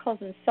articles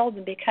and sold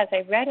them because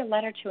I read a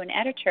letter to an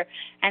editor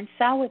and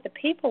saw what the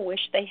people wish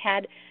they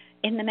had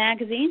in the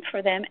magazine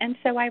for them, and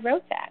so I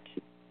wrote that.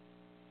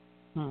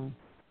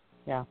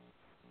 Yeah.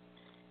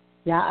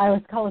 Yeah, I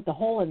always call it the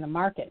hole in the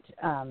market.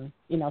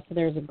 So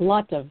there's a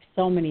glut of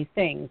so many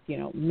things,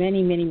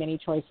 many, many, many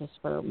choices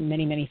for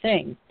many, many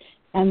things.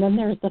 And then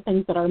there's the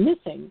things that are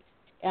missing.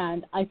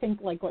 And I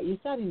think, like what you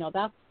said,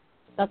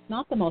 that's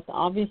not the most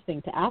obvious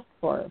thing to ask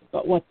for,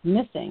 but what's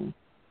missing.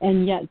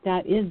 And yet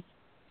that is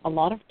a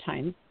lot of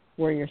times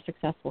where your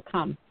success will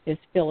come, is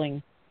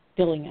filling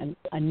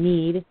a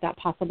need that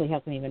possibly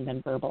hasn't even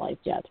been verbalized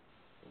yet.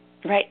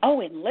 Right.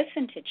 Oh, and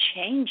listen to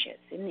changes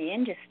in the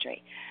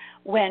industry.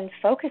 When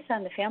Focus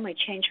on the Family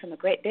changed from a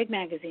great big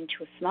magazine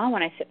to a small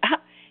one, I said,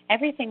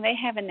 everything they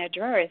have in their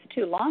drawer is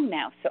too long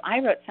now. So I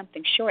wrote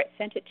something short,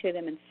 sent it to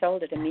them, and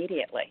sold it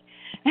immediately.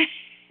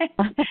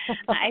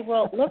 I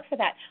will look for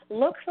that.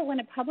 Look for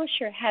when a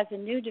publisher has a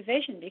new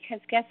division, because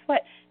guess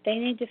what? They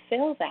need to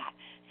fill that.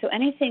 So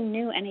anything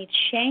new, any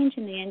change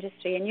in the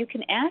industry, and you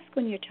can ask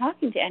when you're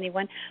talking to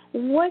anyone,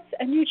 what's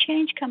a new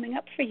change coming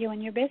up for you in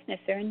your business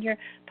or in your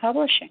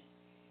publishing?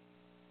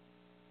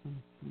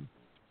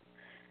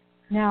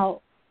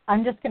 Now,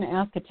 I'm just going to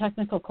ask a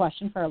technical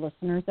question for our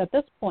listeners. At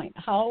this point,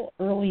 how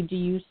early do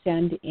you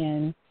send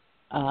in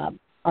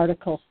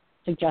article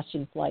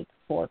suggestions, like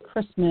for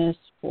Christmas,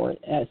 for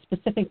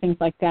specific things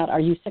like that?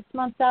 Are you 6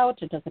 months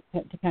out? Or does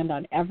it depend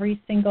on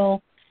every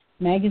single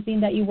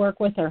magazine that you work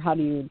with, or how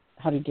do you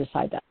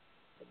decide that?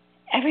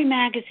 Every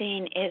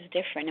magazine is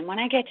different, and when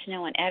I get to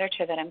know an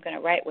editor that I'm going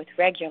to write with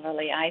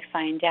regularly, I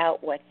find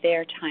out what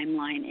their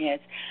timeline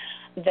is.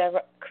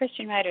 The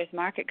Christian Writer's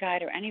Market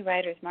Guide, or any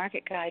writer's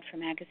market guide for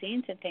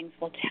magazines and things,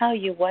 will tell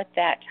you what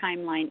that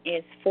timeline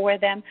is for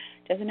them.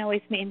 Doesn't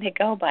always mean they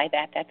go by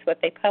that. That's what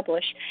they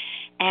publish.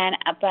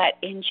 But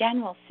in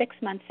general, 6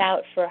 months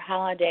out for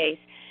holidays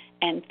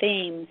and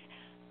themes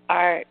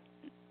are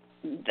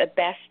the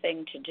best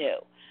thing to do.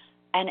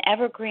 An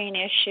evergreen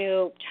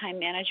issue, time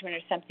management or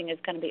something, is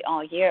going to be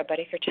all year. But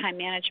if your time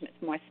management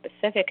is more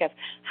specific of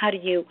how do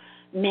you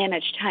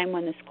manage time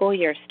when the school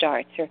year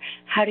starts, or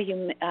how do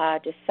you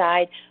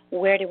decide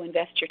where to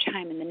invest your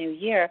time in the new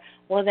year,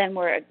 well, then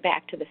we're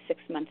back to the 6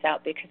 months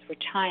out, because we're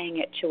tying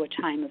it to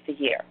a time of the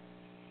year.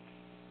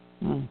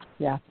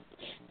 Yeah,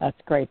 that's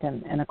great.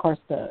 And of course,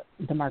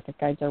 the market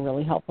guides are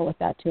really helpful with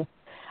that, too.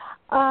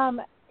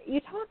 You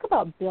talk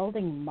about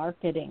building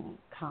marketing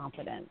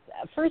confidence.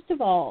 First of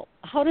all,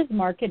 how does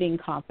marketing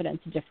confidence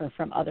differ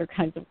from other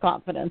kinds of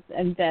confidence?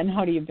 And then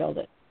how do you build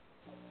it?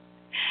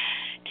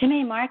 To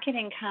me,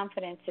 marketing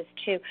confidence is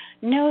to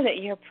know that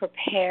you're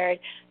prepared,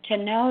 to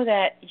know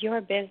that your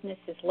business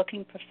is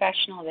looking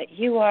professional, that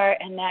you are,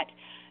 and that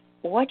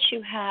what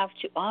you have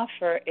to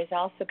offer is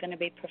also going to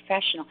be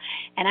professional.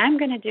 And I'm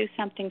going to do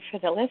something for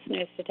the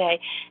listeners today.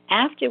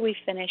 After we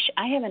finish,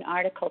 I have an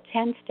article,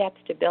 10 Steps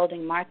to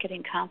Building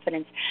Marketing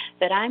Confidence,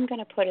 that I'm going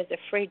to put as a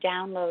free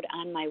download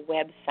on my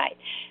website.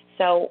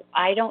 So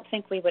I don't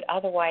think we would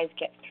otherwise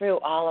get through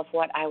all of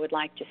what I would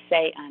like to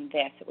say on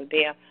this. It would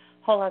be a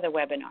whole other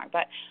webinar.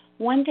 But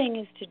one thing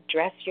is to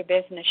dress your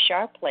business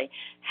sharply,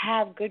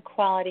 have good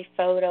quality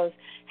photos,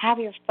 have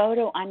your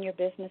photo on your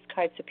business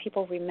card so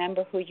people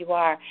remember who you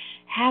are,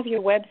 have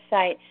your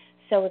website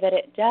so that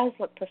it does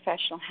look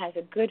professional, has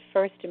a good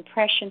first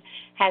impression,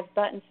 has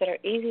buttons that are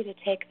easy to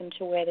take them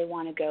to where they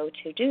want to go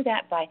to. Do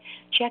that by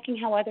checking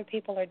how other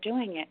people are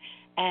doing it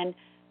and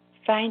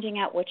finding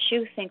out what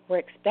you think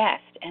works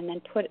best, and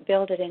then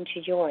build it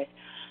into yours.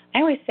 I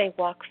always say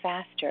walk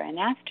faster, and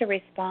that's to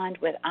respond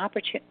with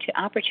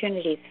to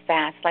opportunities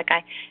fast, like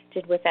I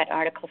did with that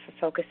article for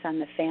Focus on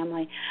the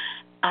Family.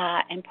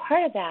 And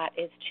part of that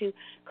is to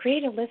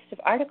create a list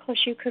of articles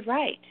you could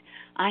write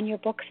on your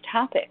book's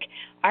topic,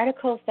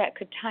 articles that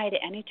could tie to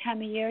any time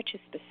of year, to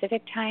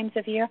specific times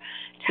of year.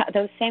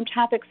 Those same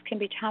topics can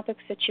be topics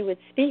that you would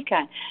speak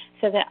on.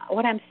 So that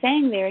what I'm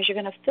saying there is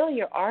you're going to fill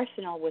your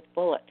arsenal with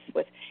bullets,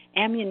 with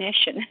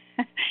ammunition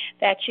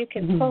that you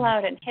can pull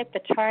out and hit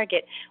the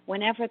target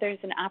whenever there's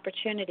an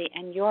opportunity,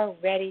 and you're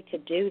ready to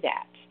do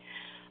that.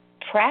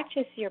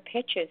 Practice your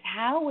pitches.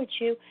 How would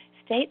you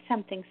state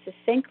something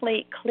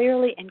succinctly,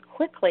 clearly, and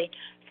quickly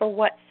for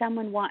what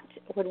someone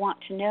would want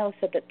to know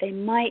so that they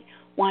might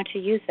want to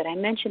use it? I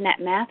mentioned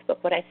that math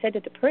book. What I said to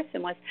the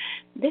person was,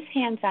 this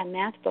hands-on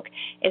math book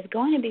is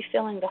going to be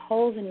filling the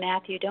holes in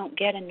math you don't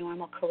get in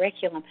normal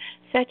curriculum,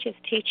 such as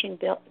teaching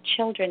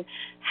children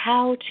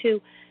how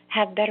to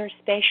have better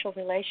spatial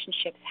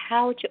relationships,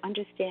 how to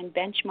understand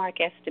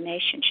benchmark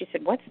estimation. She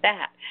said, what's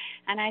that?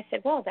 And I said,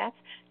 well, that's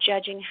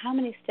judging how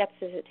many steps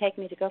does it take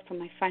me to go from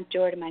my front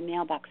door to my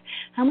mailbox.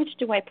 How much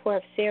do I pour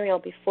of cereal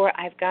before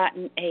I've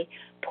gotten a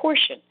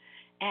portion?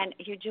 And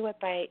you do it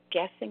by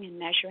guessing and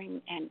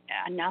measuring and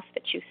enough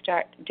that you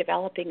start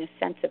developing a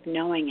sense of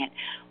knowing it.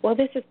 Well,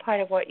 this is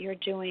part of what you're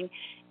doing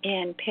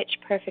in Pitch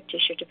Perfect,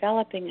 is you're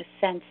developing a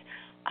sense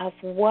of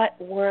what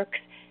works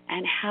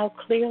and how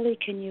clearly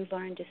can you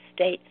learn to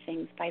state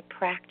things by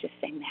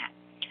practicing that.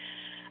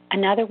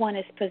 Another one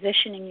is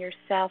positioning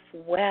yourself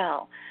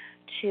well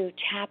to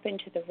tap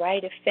into the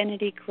right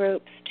affinity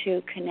groups,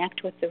 to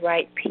connect with the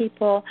right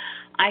people.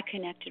 I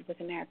connected with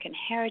American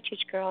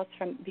Heritage Girls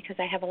because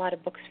I have a lot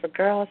of books for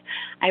girls.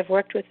 I've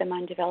worked with them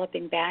on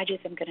developing badges.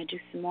 I'm going to do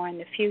some more in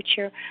the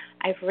future.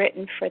 I've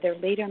written for their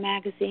Leader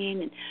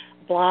magazine and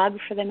blog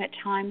for them at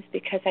times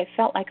because I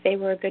felt like they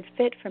were a good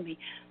fit for me.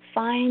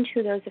 Find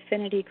who those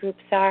affinity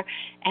groups are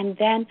and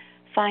then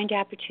find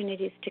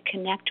opportunities to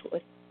connect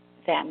with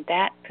them.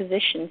 That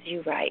positions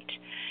you right.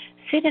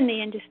 Sit in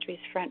the industry's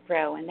front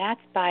row, and that's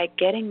by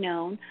getting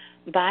known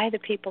by the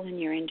people in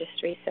your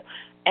industry. So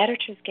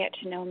editors get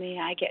to know me,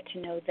 I get to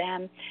know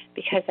them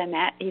because I'm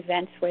at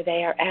events where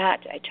they are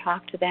at. I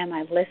talk to them,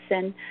 I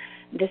listen,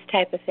 this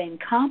type of thing.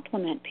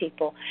 Compliment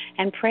people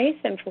and praise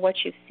them for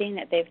what you've seen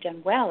that they've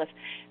done well. If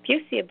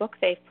you see a book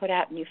they've put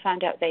out and you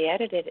found out they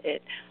edited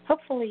it,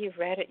 hopefully you've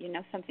read it, you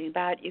know something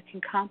about it, you can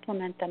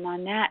compliment them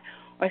on that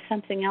or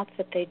something else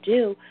that they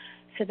do,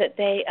 so that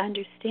they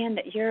understand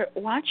that you're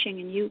watching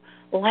and you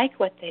like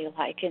what they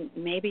like and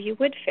maybe you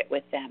would fit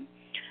with them.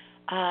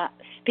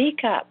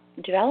 Speak up,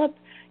 develop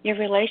your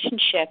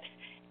relationships,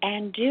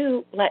 and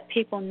do let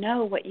people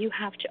know what you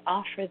have to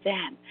offer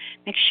them.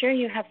 Make sure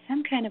you have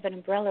some kind of an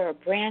umbrella or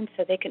brand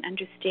so they can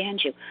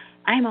understand you.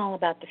 I'm all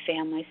about the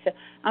family, so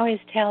I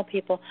always tell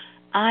people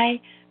I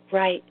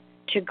write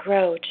to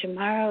grow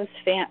tomorrow's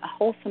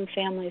wholesome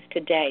families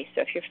today.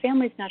 So if your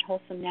family's not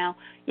wholesome now,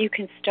 you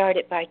can start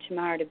it by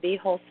tomorrow to be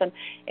wholesome.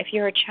 If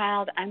you're a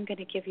child, I'm going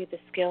to give you the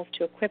skills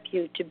to equip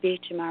you to be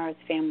tomorrow's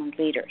family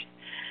leaders.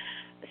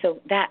 So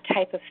that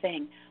type of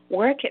thing.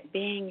 Work at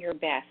being your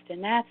best,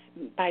 and that's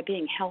by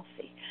being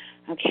healthy,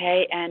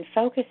 okay? And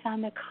focus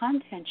on the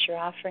content you're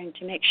offering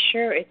to make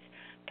sure it's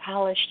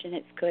polished and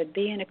it's good.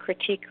 Be in a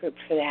critique group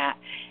for that.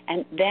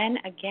 And then,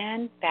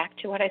 again, back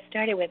to what I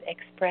started with,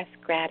 express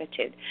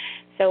gratitude.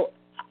 So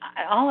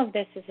all of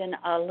this is in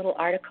a little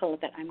article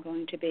that I'm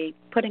going to be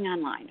putting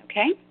online,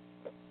 okay?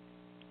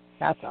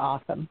 That's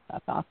awesome.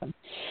 That's awesome.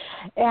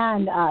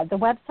 And the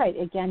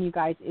website, again, you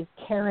guys, is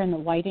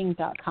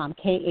KarenWhiting.com,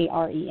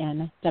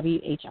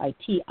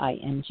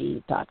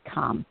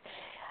 KarenWhiting.com.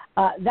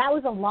 That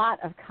was a lot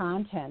of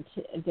content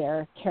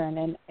there,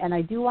 Karen, and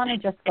I do want to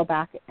just go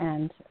back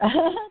and I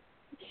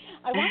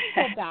want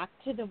to go back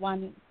to the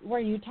one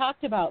where you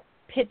talked about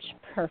Pitch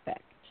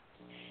Perfect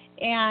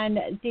and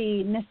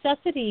the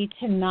necessity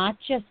to not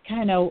just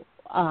kind of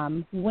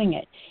wing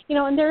it. You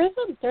know, and there's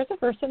a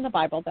verse in the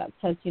Bible that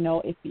says, you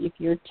know, if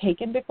you're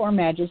taken before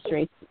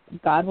magistrates,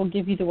 God will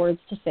give you the words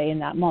to say in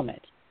that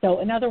moment. So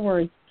in other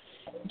words,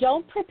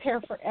 don't prepare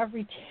for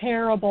every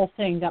terrible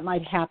thing that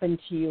might happen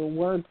to you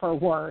word for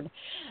word.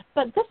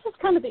 But this is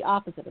kind of the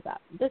opposite of that.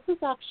 This is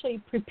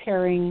actually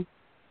preparing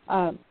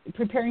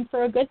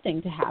for a good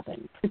thing to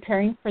happen,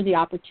 preparing for the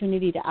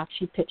opportunity to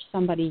actually pitch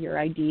somebody your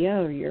idea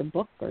or your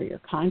book or your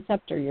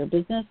concept or your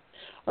business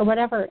or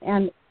whatever.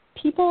 And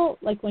people,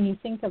 like when you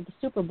think of the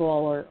Super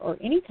Bowl or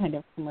any kind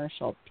of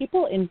commercial,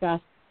 people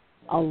invest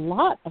a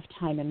lot of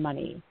time and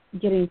money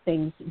getting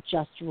things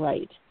just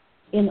right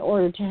in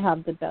order to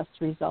have the best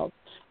results.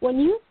 When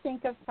you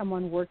think of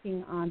someone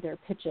working on their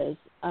pitches,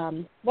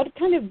 what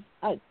kind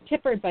of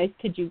tip or advice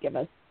could you give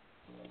us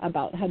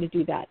about how to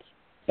do that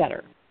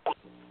better?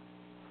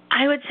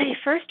 I would say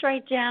first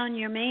write down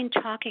your main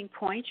talking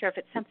point, or if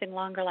it's something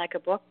longer like a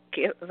book,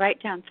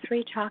 write down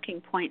 3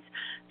 talking points.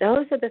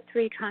 Those are the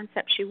 3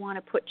 concepts you want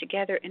to put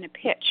together in a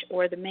pitch,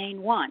 or the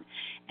main one.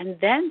 And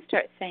then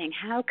start saying,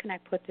 how can I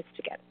put this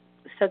together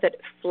so that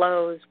it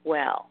flows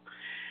well?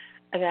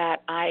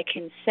 That I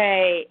can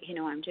say, you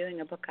know, I'm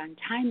doing a book on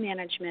time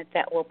management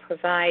that will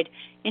provide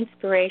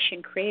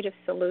inspiration, creative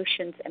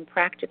solutions, and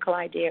practical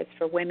ideas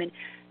for women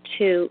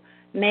to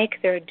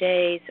make their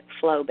days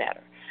flow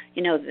better.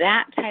 You know,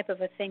 that type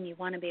of a thing you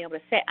want to be able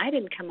to say. I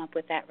didn't come up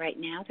with that right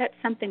now. That's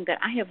something that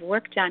I have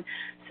worked on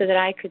so that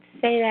I could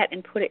say that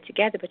and put it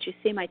together. But you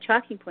see, my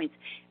talking points,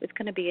 it was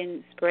going to be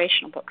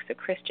inspirational books, a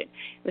Christian.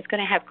 It was going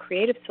to have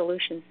creative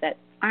solutions that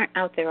aren't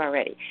out there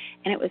already.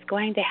 And it was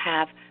going to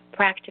have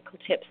practical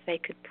tips they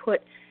could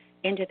put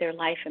into their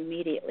life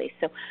immediately.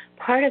 So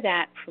part of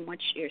that, from what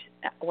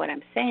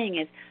I'm saying,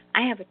 is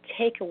I have a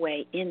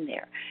takeaway in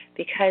there,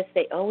 because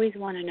they always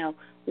want to know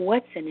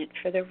what's in it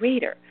for the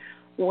reader,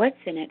 what's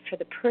in it for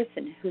the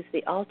person who's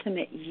the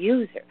ultimate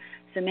user.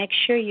 So make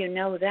sure you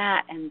know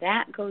that, and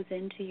that goes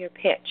into your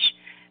pitch.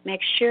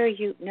 Make sure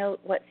you know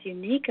what's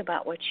unique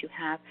about what you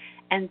have,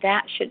 and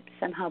that should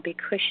somehow be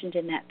cushioned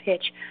in that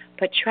pitch.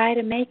 But try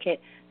to make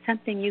it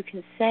something you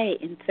can say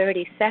in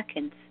 30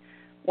 seconds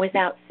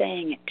without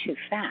saying it too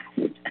fast.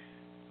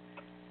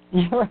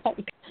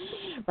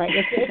 Right.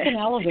 It's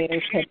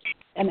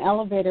an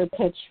elevator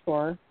pitch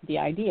for the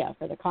idea,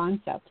 for the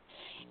concept.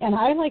 And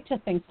I like to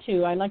think,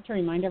 too, I like to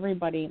remind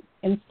everybody,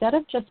 instead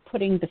of just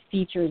putting the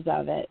features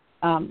of it,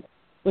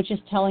 which is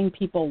telling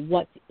people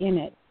what's in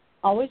it,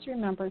 always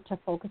remember to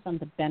focus on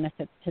the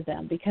benefits to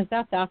them, because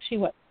that's actually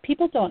what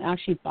people don't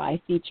actually buy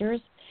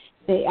features.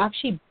 They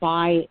actually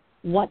buy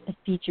what the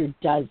feature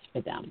does for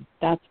them.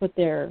 That's what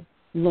they're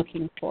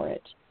looking for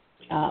it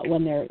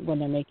when they're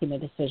making a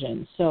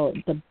decision. So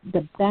the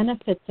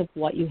benefits of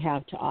what you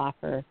have to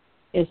offer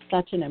is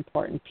such an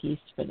important piece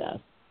for this.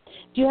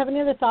 Do you have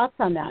any other thoughts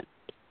on that?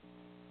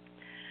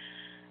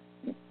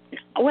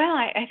 Well,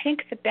 I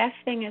think the best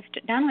thing is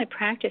to not only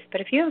practice,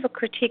 but if you have a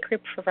critique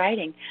group for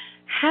writing,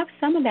 have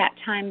some of that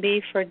time be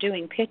for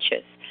doing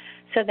pitches,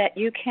 so that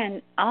you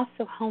can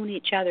also hone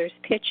each other's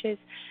pitches.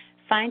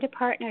 Find a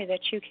partner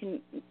that you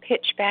can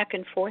pitch back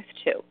and forth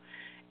to,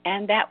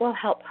 and that will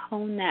help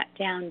hone that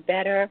down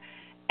better.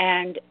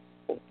 And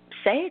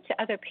say it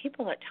to other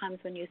people at times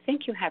when you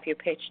think you have your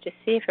pitch, to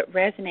see if it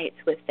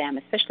resonates with them,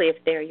 especially if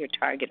they're your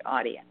target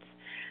audience.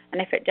 And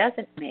if it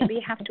doesn't, maybe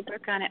you have to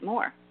work on it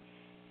more.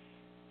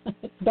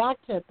 Back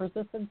to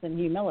persistence and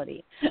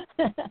humility.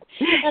 And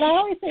I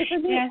always say,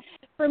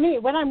 for me,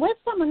 when I'm with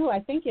someone who I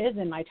think is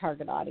in my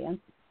target audience,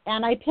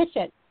 and I pitch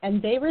it,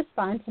 and they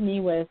respond to me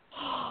with,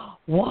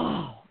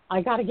 wow,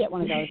 I got to get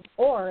one of those.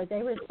 Or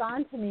they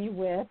respond to me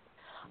with,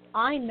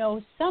 I know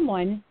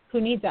someone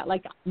who needs that.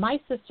 Like my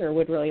sister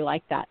would really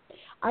like that.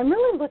 I'm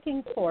really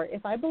looking for,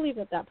 if I believe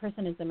that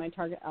person is in my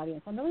target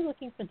audience, I'm really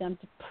looking for them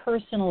to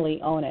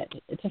personally own it,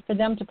 for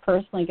them to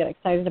personally get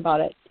excited about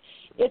it.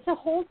 It's a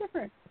whole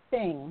different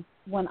thing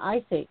when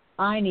I say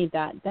I need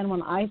that than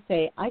when I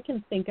say I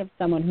can think of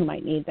someone who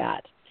might need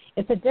that.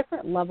 It's a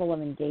different level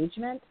of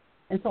engagement.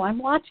 And so I'm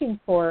watching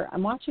for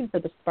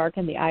the spark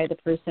in the eye of the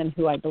person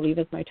who I believe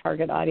is my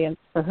target audience,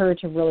 for her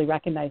to really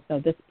recognize, no,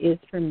 this is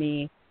for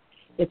me.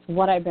 It's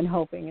what I've been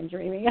hoping and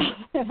dreaming of,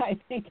 and I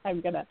think I'm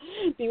going to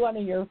be one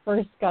of your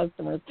first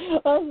customers.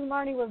 Well, this is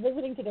Marnie. We're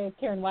visiting today with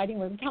Karen Whiting.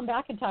 We're going to come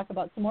back and talk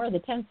about some more of the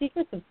 10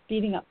 secrets of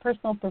speeding up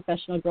personal and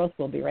professional growth.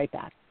 We'll be right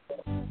back.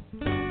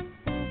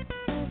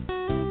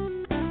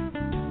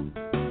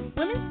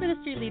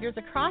 Ministry leaders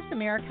across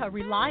America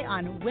rely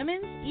on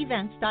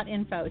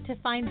womensevents.info to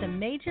find the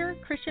major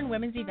Christian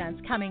women's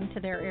events coming to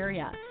their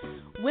area.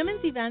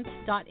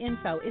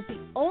 Womensevents.info is the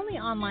only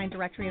online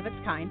directory of its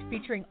kind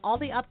featuring all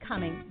the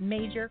upcoming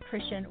major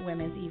Christian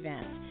women's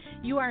events.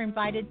 You are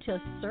invited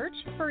to search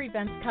for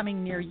events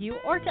coming near you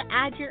or to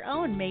add your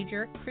own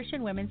major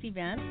Christian women's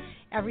events.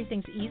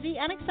 Everything's easy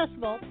and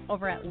accessible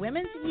over at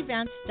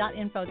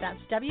womensevents.info.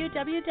 That's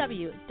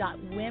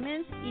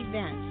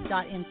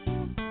www.womensevents.info.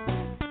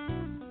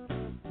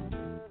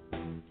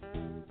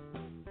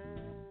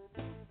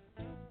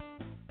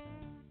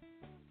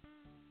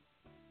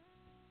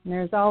 And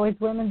there's always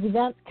women's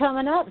events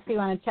coming up, so you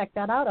want to check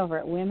that out over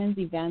at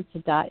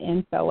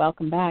womensevents.info.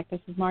 Welcome back. This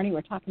is Marnie.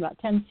 We're talking about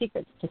 10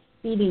 secrets to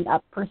speeding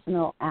up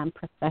personal and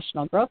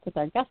professional growth with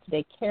our guest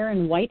today,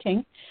 Karen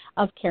Whiting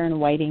of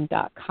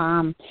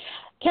KarenWhiting.com.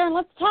 Karen,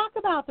 let's talk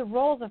about the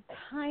roles of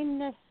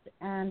kindness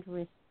and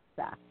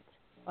respect.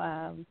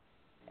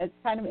 It's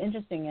kind of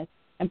interesting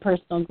in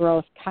personal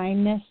growth,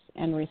 kindness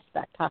and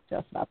respect. Talk to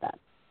us about that.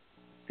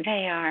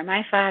 They are.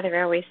 My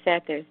father always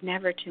said there's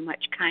never too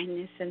much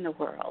kindness in the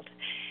world.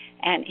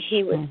 And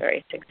he was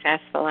very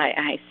successful.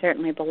 I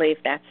certainly believe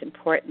that's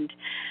important.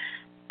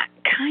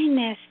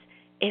 Kindness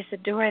is a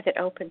door that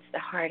opens the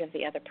heart of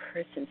the other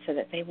person so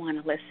that they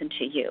want to listen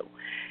to you.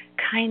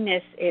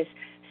 Kindness is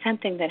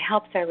something that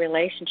helps our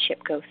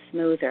relationship go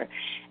smoother,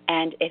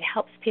 and it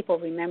helps people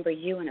remember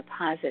you in a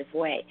positive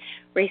way.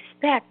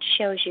 Respect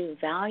shows you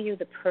value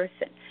the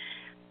person.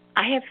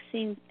 I have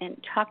seen and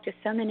talked to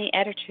so many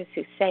editors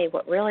who say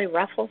what really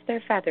ruffles their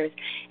feathers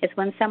is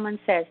when someone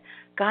says,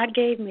 God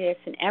gave me this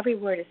and every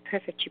word is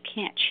perfect, you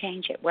can't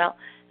change it. Well,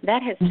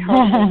 that has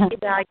totally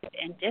devalued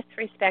and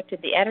disrespected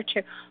the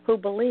editor who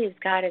believes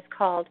God has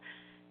called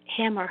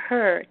him or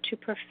her to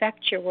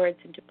perfect your words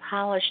and to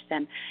polish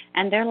them.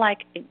 And they're like,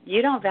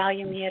 you don't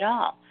value me at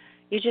all.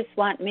 You just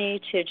want me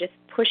to just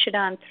push it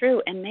on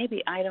through, and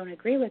maybe I don't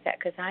agree with that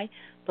because I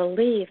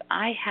believe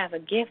I have a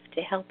gift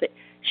to help it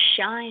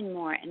shine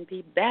more and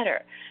be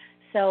better.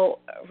 So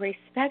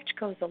respect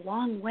goes a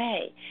long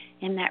way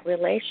in that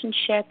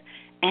relationship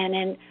and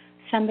in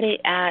somebody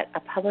at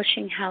a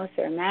publishing house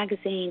or a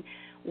magazine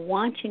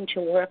wanting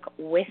to work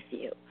with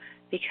you,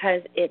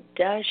 because it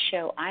does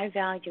show I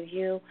value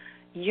you.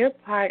 You're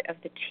part of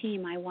the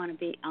team I want to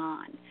be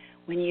on.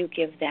 when you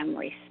give them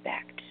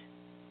respect.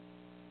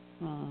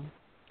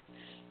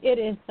 It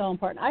is so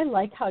important. I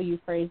like how you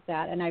phrase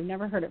that, and I've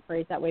never heard it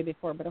phrased that way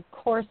before, but of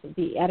course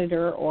the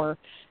editor or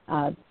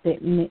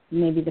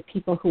maybe the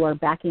people who are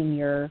backing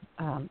your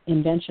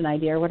invention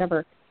idea or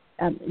whatever,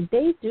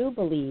 they do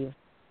believe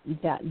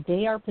that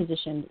they are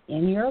positioned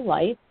in your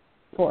life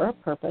for a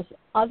purpose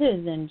other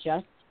than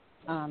just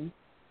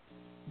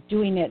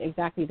doing it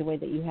exactly the way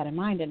that you had in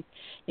mind. And,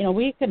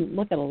 we can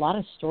look at a lot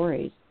of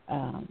stories,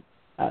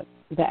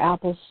 the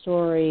Apple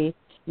story,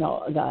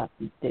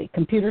 the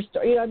computer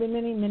story,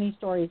 many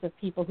stories of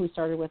people who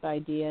started with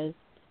ideas,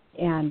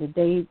 and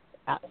they,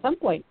 at some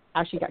point,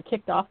 actually got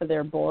kicked off of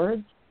their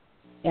boards,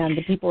 and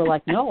the people were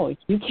like, no,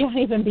 you can't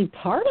even be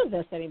part of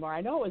this anymore.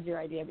 I know it was your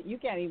idea, but you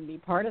can't even be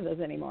part of this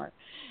anymore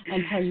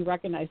until you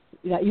recognize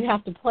that you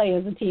have to play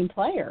as a team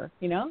player,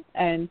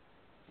 and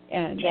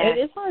it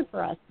is hard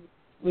for us.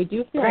 We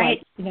do feel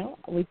like,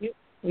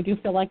 we do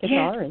feel like it's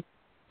ours.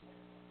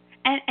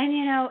 And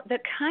the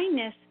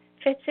kindness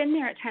fits in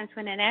there at times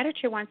when an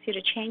editor wants you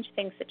to change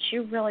things that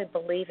you really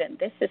believe in.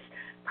 This is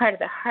part of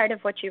the heart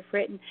of what you've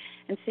written,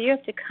 and so you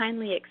have to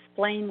kindly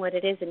explain what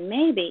it is. And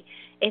maybe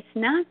it's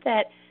not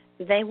that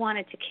they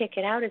wanted to kick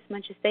it out as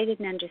much as they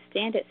didn't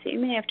understand it, so you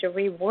may have to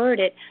reword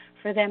it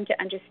for them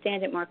to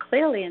understand it more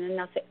clearly, and then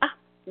they'll say,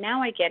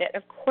 now I get it.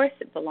 Of course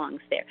it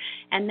belongs there.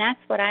 And that's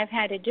what I've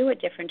had to do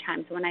at different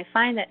times. When I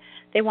find that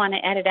they want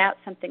to edit out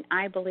something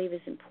I believe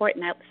is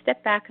important, I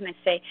step back and I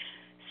say,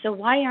 so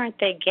why aren't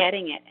they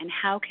getting it, and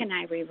how can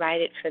I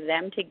rewrite it for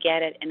them to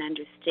get it and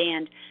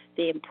understand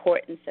the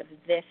importance of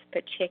this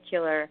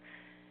particular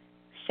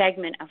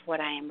segment of what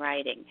I am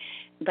writing?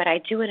 But I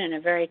do it in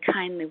a very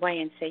kindly way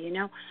and say,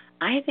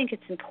 I think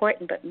it's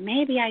important, but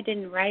maybe I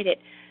didn't write it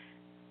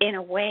in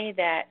a way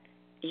that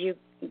you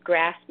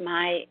grasp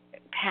my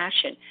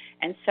passion.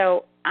 And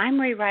so I'm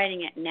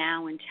rewriting it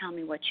now, and tell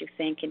me what you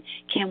think, and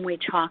can we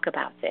talk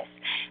about this?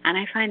 And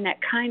I find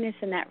that kindness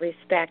and that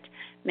respect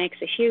makes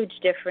a huge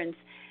difference.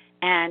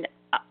 And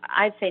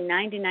I'd say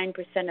 99%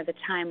 of the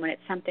time when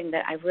it's something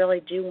that I really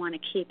do want to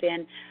keep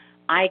in,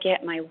 I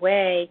get my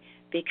way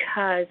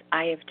because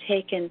I have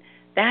taken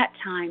that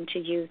time to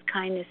use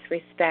kindness,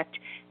 respect,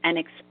 and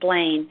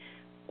explain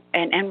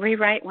and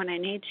rewrite when I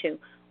need to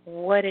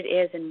what it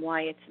is and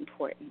why it's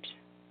important.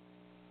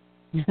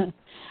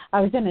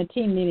 I was in a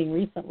team meeting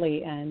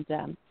recently, and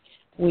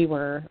we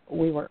were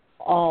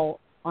all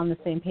on the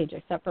same page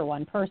except for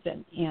one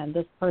person, and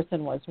this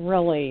person was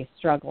really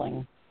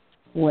struggling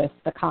with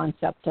the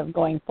concept of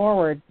going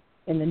forward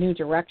in the new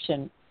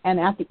direction. And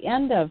at the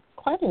end of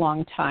quite a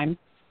long time,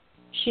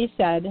 she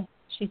said,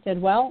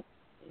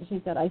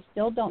 I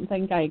still don't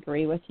think I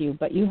agree with you,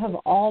 but you have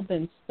all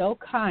been so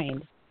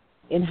kind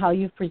in how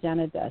you've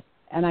presented this,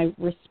 and I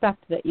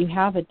respect that you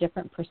have a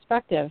different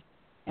perspective,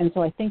 and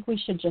so I think we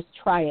should just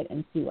try it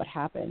and see what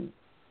happens.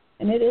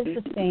 And it is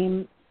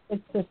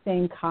the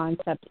same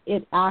concept.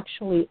 It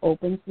actually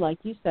opens, like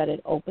you said,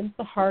 it opens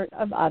the heart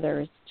of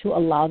others to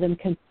allow them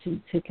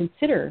to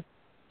consider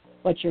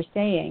what you're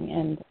saying,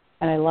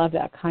 and I love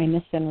that,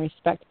 kindness and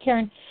respect.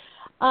 Karen,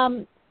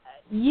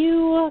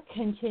 you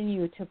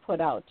continue to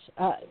put out,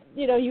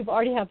 you've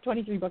already have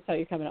 23 books out,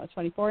 you're coming out with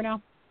 24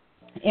 now,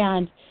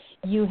 and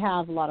you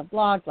have a lot of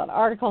blogs, a lot of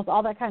articles,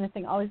 all that kind of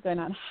thing always going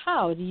on.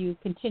 How do you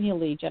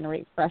continually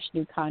generate fresh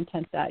new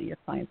content that your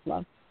clients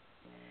love?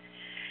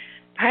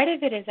 Part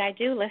of it is I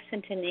do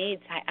listen to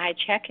needs. I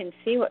check and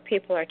see what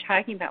people are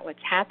talking about, what's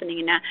happening.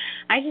 And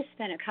I just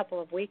spent a couple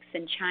of weeks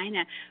in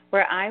China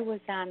where I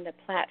was on the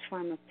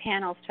platform of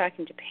panels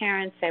talking to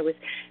parents. I was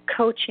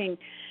coaching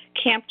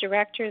camp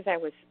directors. I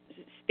was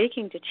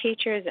speaking to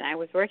teachers, and I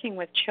was working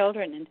with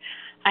children. And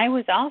I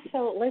was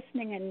also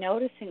listening and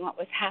noticing what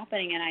was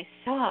happening, and I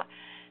saw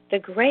the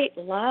great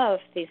love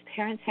these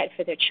parents had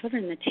for their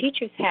children, the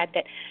teachers had,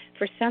 that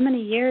for so many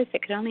years they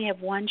could only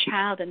have one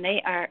child, and they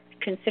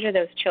consider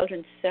those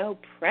children so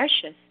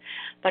precious.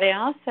 But I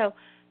also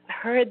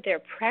heard their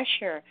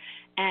pressure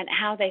and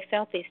how they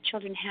felt these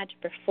children had to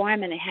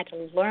perform, and they had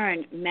to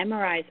learn,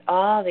 memorize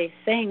all these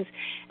things,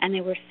 and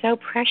they were so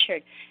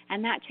pressured.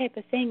 And that type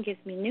of thing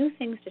gives me new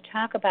things to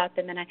talk about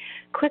them, and I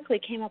quickly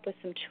came up with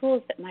some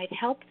tools that might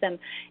help them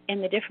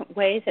in the different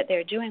ways that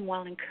they're doing,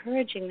 while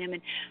encouraging them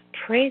and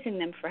praising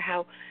them for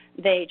how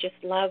they just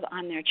love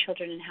on their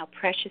children and how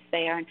precious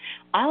they are. And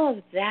all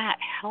of that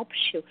helps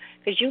you,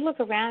 because you look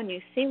around,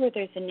 you see where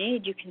there's a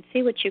need, you can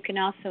see what you can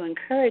also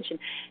encourage, and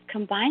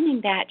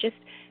combining that just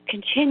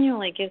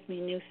continually gives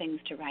me new things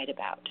to write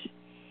about.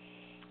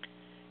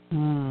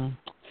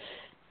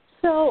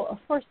 So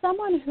for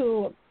someone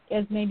who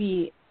is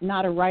maybe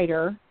not a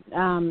writer,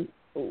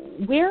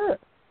 where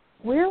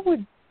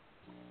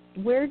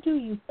do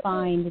you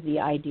find the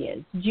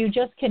ideas? Do you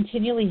just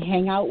continually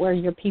hang out where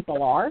your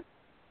people are?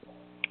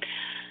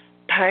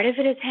 Part of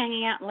it is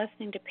hanging out and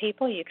listening to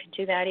people. You can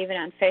do that even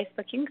on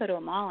Facebook. You can go to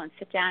a mall and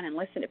sit down and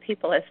listen to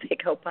people as they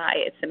go by.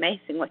 It's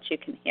amazing what you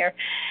can hear.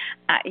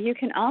 You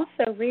can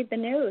also read the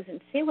news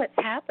and see what's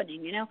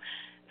happening.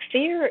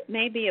 Fear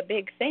may be a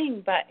big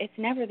thing, but it's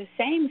never the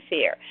same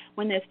fear.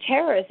 When there's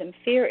terrorism,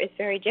 fear is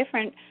very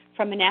different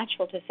from a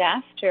natural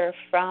disaster,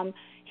 from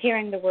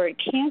hearing the word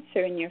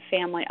cancer in your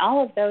family.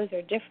 All of those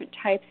are different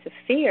types of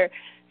fear.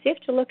 So you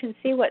have to look and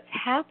see what's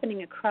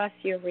happening across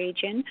your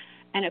region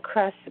and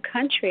across the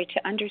country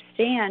to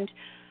understand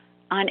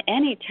on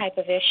any type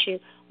of issue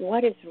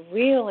what is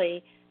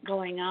really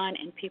going on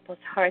in people's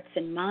hearts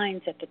and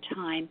minds at the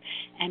time,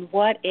 and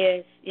what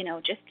is,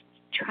 just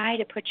try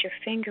to put your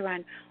finger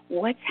on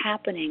what's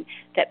happening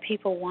that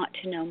people want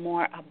to know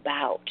more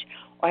about,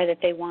 or that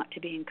they want to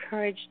be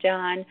encouraged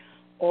on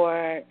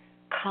or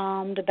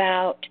calmed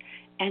about.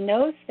 And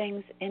those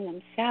things in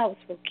themselves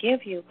will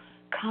give you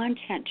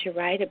content to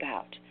write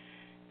about.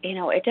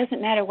 It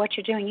doesn't matter what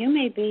you're doing. You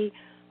may be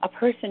a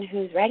person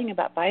who's writing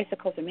about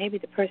bicycles, or maybe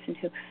the person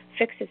who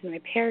fixes and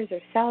repairs or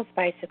sells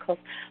bicycles,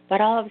 but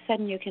all of a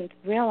sudden you can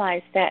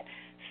realize that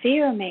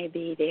fear may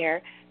be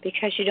there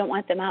because you don't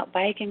want them out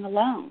biking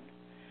alone.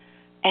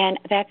 And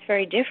that's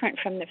very different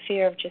from the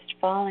fear of just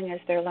falling as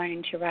they're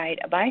learning to ride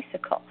a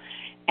bicycle.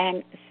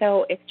 And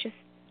so it's just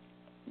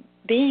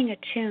being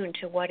attuned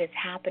to what is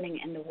happening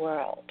in the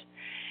world,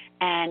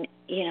 and,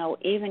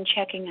 even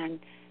checking on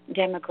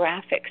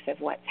demographics of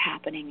what's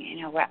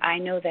happening. Where I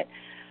know that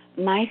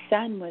my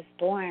son was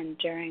born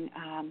during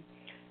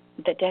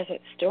the Desert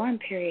Storm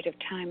period of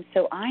time,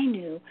 so I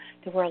knew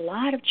there were a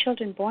lot of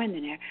children born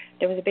there.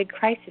 There was a big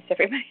crisis.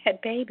 Everybody had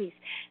babies.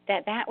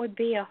 That would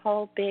be a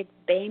whole big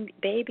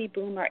baby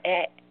boomer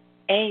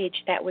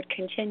age that would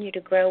continue to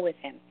grow with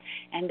him,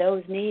 and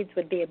those needs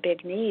would be a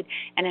big need.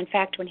 And in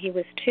fact, when he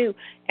was 2,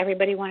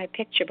 everybody wanted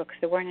picture books.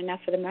 There weren't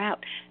enough of them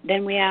out.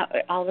 Then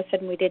all of a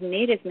sudden we didn't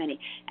need as many.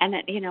 And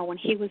that, when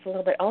he was a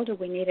little bit older,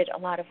 we needed a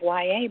lot of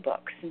YA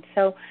books. And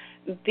so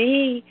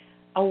be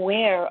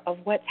aware of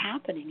what's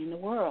happening in the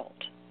world.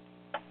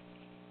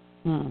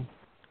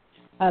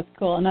 That's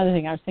cool. Another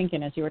thing I was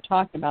thinking as you were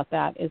talking about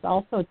that is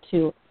also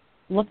to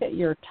look at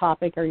your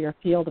topic or your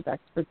field of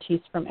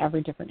expertise from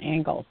every different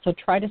angle. So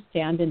try to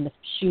stand in the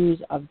shoes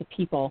of the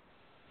people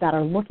that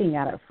are looking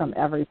at it from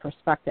every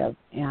perspective.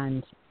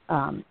 And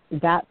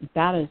that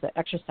is an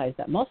exercise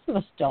that most of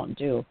us don't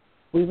do.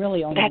 We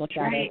really only look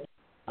at it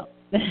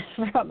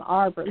from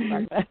our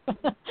perspective.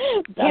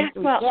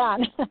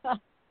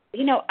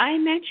 I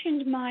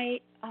mentioned my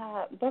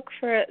book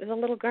for the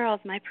little girls,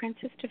 my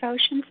Princess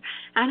Devotions,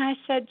 and I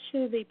said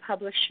to the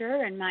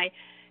publisher and my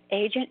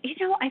agent,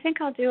 I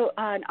think I'll do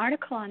an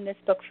article on this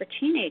book for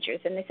teenagers.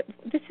 And they said,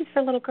 this is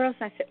for little girls.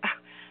 And I said,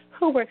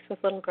 who works with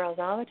little girls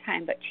all the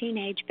time but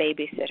teenage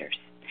babysitters?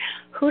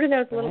 Who do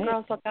those little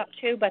girls look up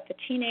to but the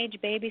teenage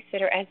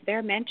babysitter as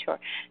their mentor?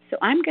 So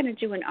I'm going to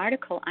do an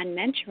article on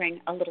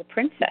mentoring a little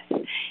princess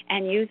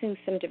and using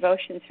some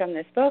devotions from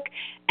this book.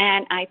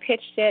 And I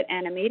pitched it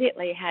and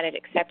immediately had it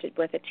accepted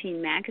with a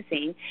teen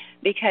magazine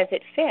because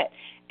it fit.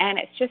 And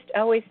it's just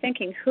always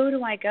thinking, who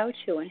do I go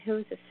to and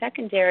who's a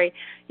secondary,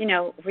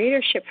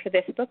 readership for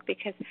this book?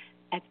 Because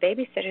as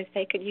babysitters,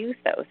 they could use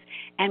those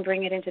and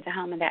bring it into the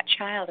home of that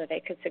child, or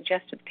they could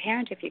suggest to the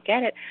parent, if you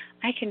get it,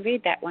 I can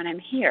read that when I'm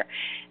here.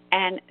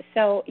 And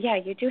so,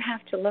 you do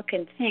have to look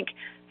and think,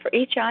 for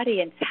each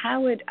audience,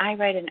 how would I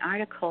write an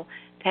article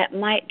that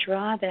might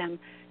draw them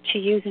to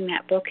using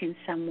that book in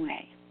some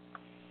way?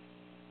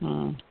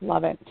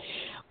 Love it.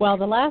 Well,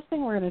 the last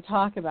thing we're going to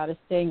talk about is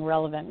staying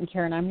relevant. And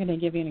Karen, I'm going to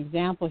give you an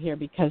example here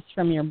because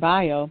from your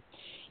bio,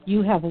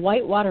 you have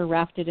whitewater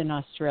rafted in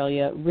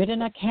Australia,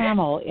 ridden a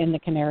camel in the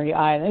Canary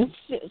Islands,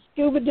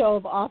 scuba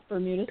dove off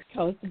Bermuda's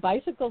coast,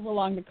 bicycled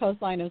along the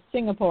coastline of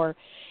Singapore,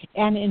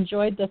 and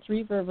enjoyed the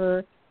Three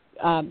River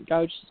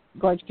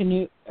Gorge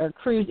canoe or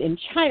cruise in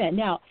China.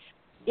 Now,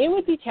 it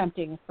would be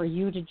tempting for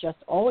you to just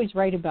always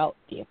write about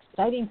the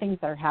exciting things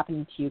that are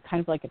happening to you, kind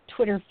of like a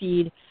Twitter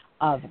feed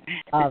of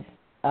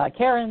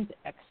Karen's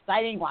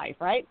exciting life,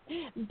 right?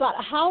 But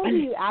how do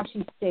you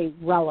actually stay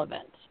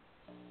relevant?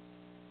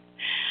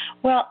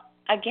 Well,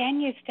 again,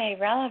 you stay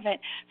relevant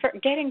for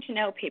getting to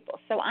know people.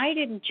 So I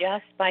didn't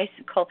just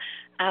bicycle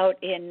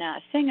out in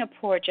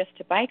Singapore just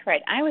to bike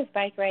ride. I was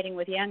bike riding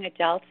with young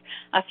adults,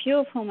 a few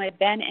of whom had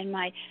been in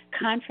my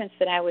conference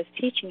that I was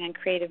teaching on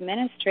creative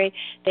ministry.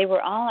 They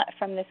were all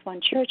from this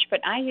one church, but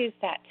I used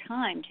that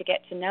time to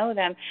get to know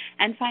them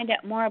and find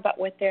out more about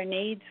what their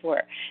needs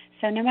were.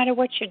 So no matter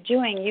what you're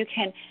doing, you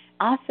can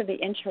also be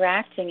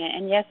interacting.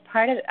 And yes,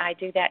 part of it, I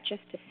do that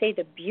just to see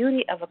the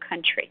beauty of a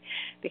country,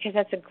 because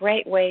that's a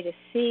great way to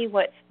see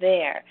what's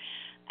there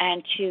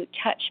and to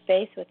touch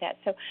base with that.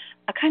 So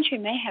a country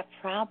may have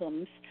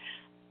problems,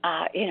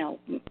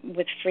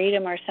 with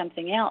freedom or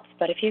something else,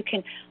 but if you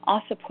can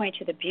also point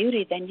to the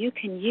beauty, then you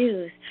can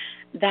use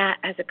that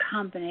as a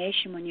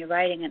combination when you're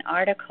writing an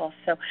article,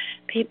 so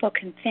people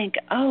can think,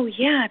 oh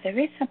yeah, there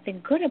is something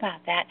good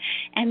about that,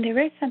 and there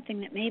is something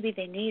that maybe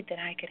they need that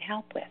I could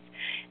help with.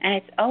 And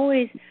it's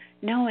always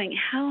knowing,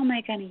 how am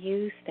I going to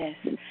use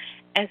this,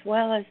 as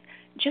well as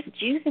just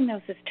using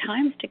those as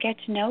times to get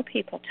to know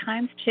people,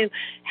 times to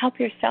help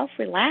yourself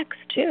relax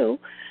too.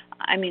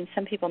 I mean,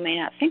 some people may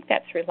not think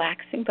that's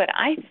relaxing, but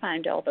I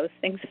find all those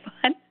things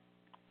fun.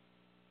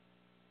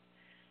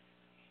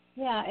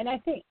 Yeah, and I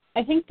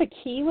think the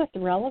key with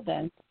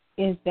relevance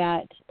is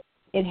that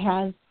it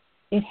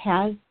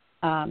has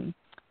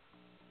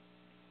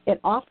it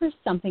offers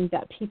something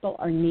that people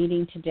are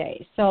needing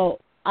today. So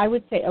I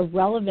would say a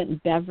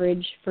relevant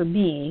beverage for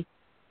me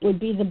would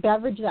be the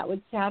beverage that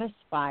would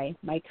satisfy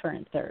my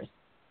current thirst.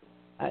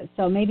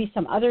 So maybe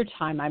some other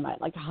time I might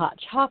like a hot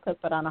chocolate,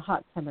 but on a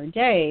hot summer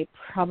day,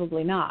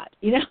 probably not,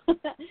 you know.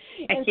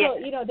 And so,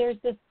 you know, there's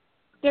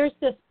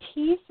this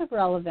piece of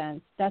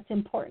relevance that's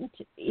important,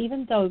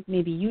 even though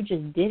maybe you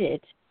just did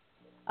it,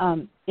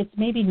 it's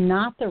maybe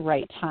not the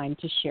right time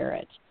to share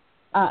it.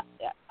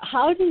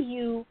 How do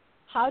you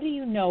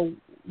know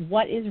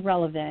what is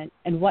relevant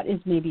and what is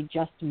maybe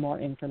just more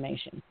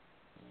information?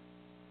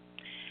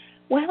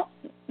 Well,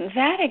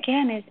 that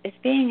again is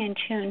being in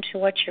tune to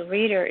what your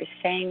reader is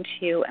saying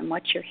to you and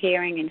what you're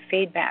hearing and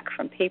feedback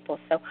from people.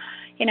 So,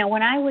 you know,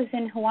 when I was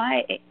in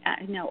Hawaii,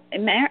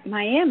 in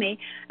Miami,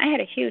 I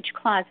had a huge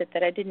closet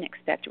that I didn't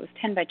expect. It was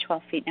 10 by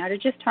 12 feet. Now, to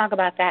just talk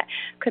about that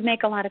could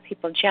make a lot of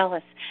people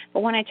jealous.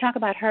 But when I talk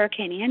about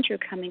Hurricane Andrew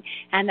coming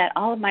and that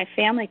all of my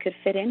family could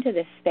fit into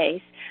this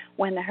space,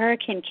 when the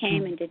hurricane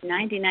came and did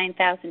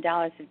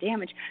 $99,000 of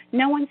damage,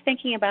 no one's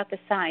thinking about the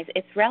size.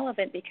 It's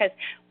relevant because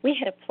we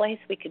had a place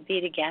we could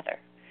be together.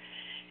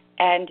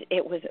 And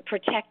it was a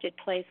protected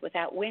place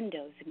without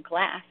windows and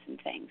glass and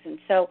things. And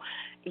so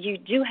you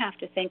do have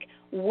to think,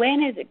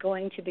 when is it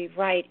going to be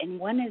right and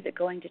when is it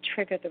going to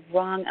trigger the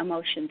wrong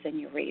emotions in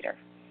your reader?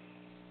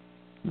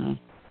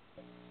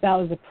 That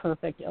was a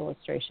perfect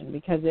illustration,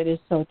 because it is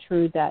so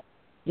true that,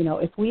 you know,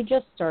 if we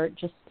just start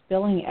just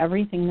spilling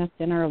everything that's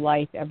in our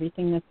life,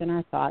 everything that's in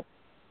our thoughts,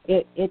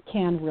 it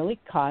can really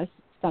cause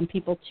some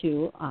people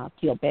to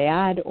feel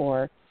bad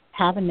or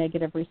have a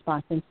negative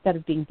response instead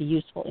of being the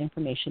useful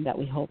information that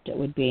we hoped it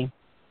would be.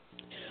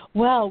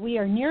 Well, we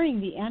are nearing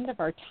the end of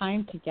our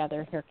time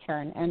together here,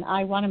 Karen, and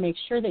I want to make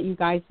sure that you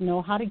guys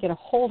know how to get a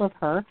hold of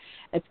her.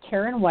 It's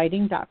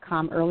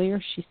KarenWhiding.com.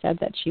 Earlier she said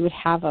that she would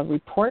have a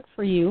report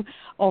for you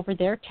over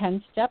there,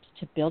 10 Steps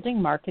to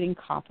Building Marketing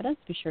Confidence.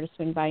 Be sure to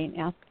swing by and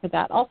ask for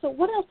that. Also,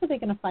 what else are they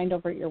going to find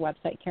over at your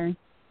website, Karen?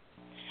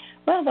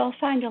 Well, they'll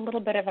find a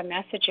little bit of a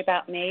message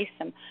about me,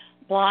 some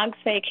blogs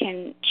they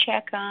can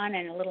check on,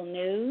 and a little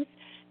news.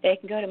 They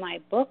can go to my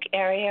book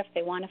area if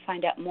they want to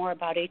find out more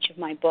about each of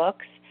my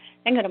books.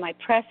 Then go to my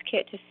press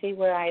kit to see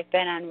where I've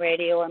been on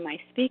radio, or my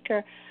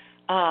speaker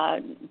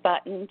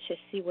button to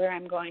see where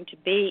I'm going to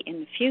be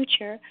in the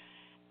future.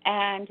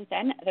 And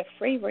then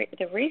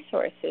the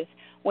resources,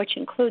 which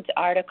includes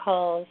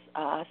articles,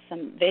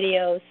 some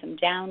videos, some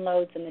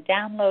downloads. In the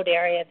download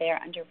area there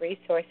under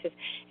resources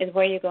is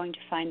where you're going to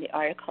find the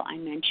article I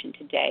mentioned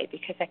today,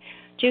 because I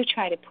do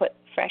try to put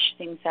fresh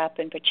things up,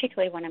 and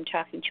particularly when I'm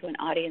talking to an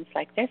audience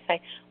like this,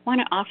 I want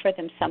to offer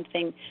them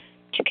something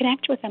to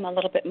connect with them a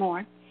little bit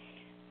more.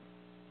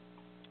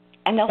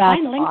 And they'll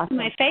find links to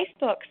my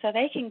Facebook so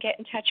they can get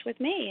in touch with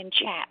me and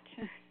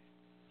chat.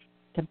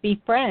 To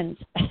be friends.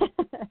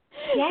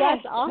 Yes.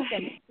 That's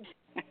awesome.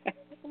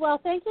 Well,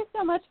 thank you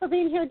so much for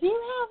being here. Do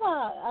you have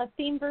a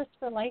theme verse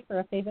for life or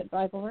a favorite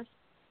Bible verse?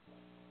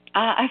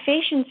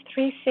 Ephesians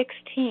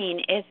 3:16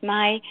 is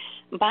my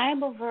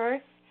Bible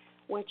verse,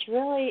 which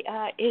really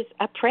is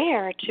a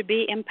prayer to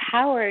be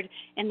empowered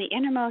in the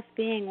innermost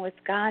being with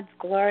God's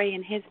glory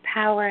and His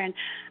power. And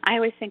I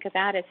always think of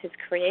that as His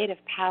creative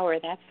power.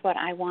 That's what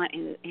I want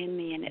in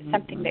me, and it's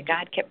something that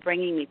God kept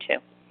bringing me to.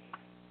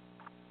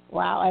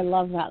 Wow, I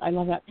love that.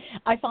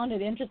 I found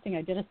it interesting.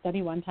 I did a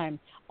study one time,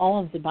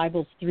 all of the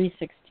Bible's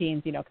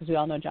 3:16s, you know, because we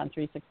all know John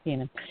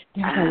 3:16, and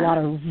there's a lot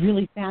of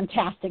really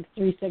fantastic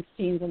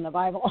 3:16s in the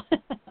Bible.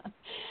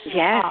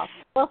 Yes.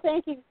 Well,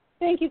 thank you.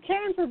 Thank you,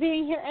 Karen, for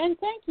being here, and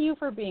thank you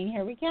for being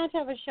here. We can't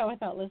have a show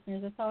without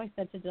listeners. It's always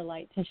such a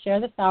delight to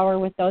share this hour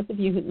with those of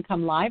you who can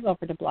come live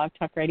over to Blog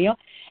Talk Radio,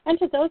 and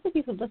to those of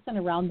you who listen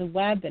around the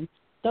web, and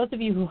those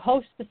of you who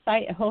host the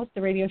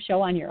radio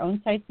show on your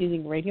own sites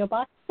using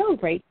RadioBox. So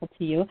grateful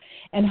to you,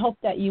 and hope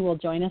that you will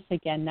join us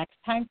again next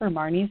time for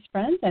Marnie's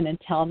Friends. And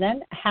until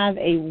then, have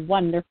a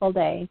wonderful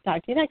day.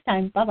 Talk to you next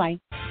time. Bye-bye.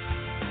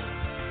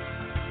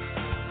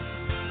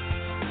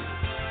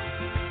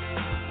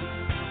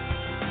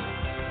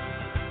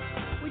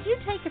 Would you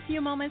take a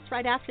few moments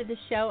right after the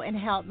show and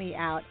help me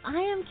out? I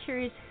am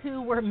curious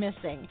who we're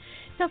missing.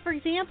 So, for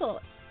example,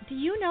 do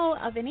you know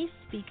of any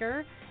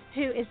speaker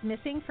who is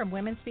missing from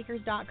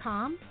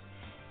womenspeakers.com?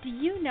 Do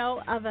you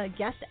know of a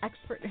guest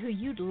expert who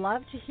you'd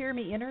love to hear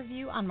me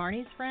interview on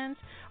Marnie's Friends?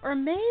 Or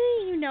maybe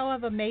you know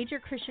of a major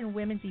Christian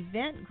women's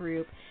event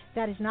group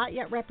that is not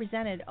yet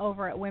represented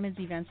over at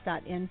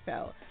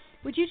womensevents.info.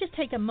 Would you just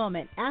take a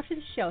moment after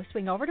the show,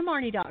 swing over to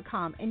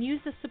Marnie.com, and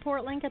use the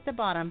support link at the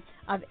bottom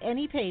of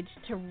any page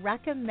to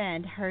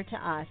recommend her to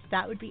us?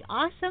 That would be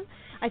awesome.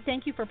 I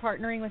thank you for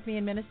partnering with me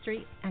in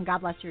ministry, and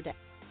God bless your day.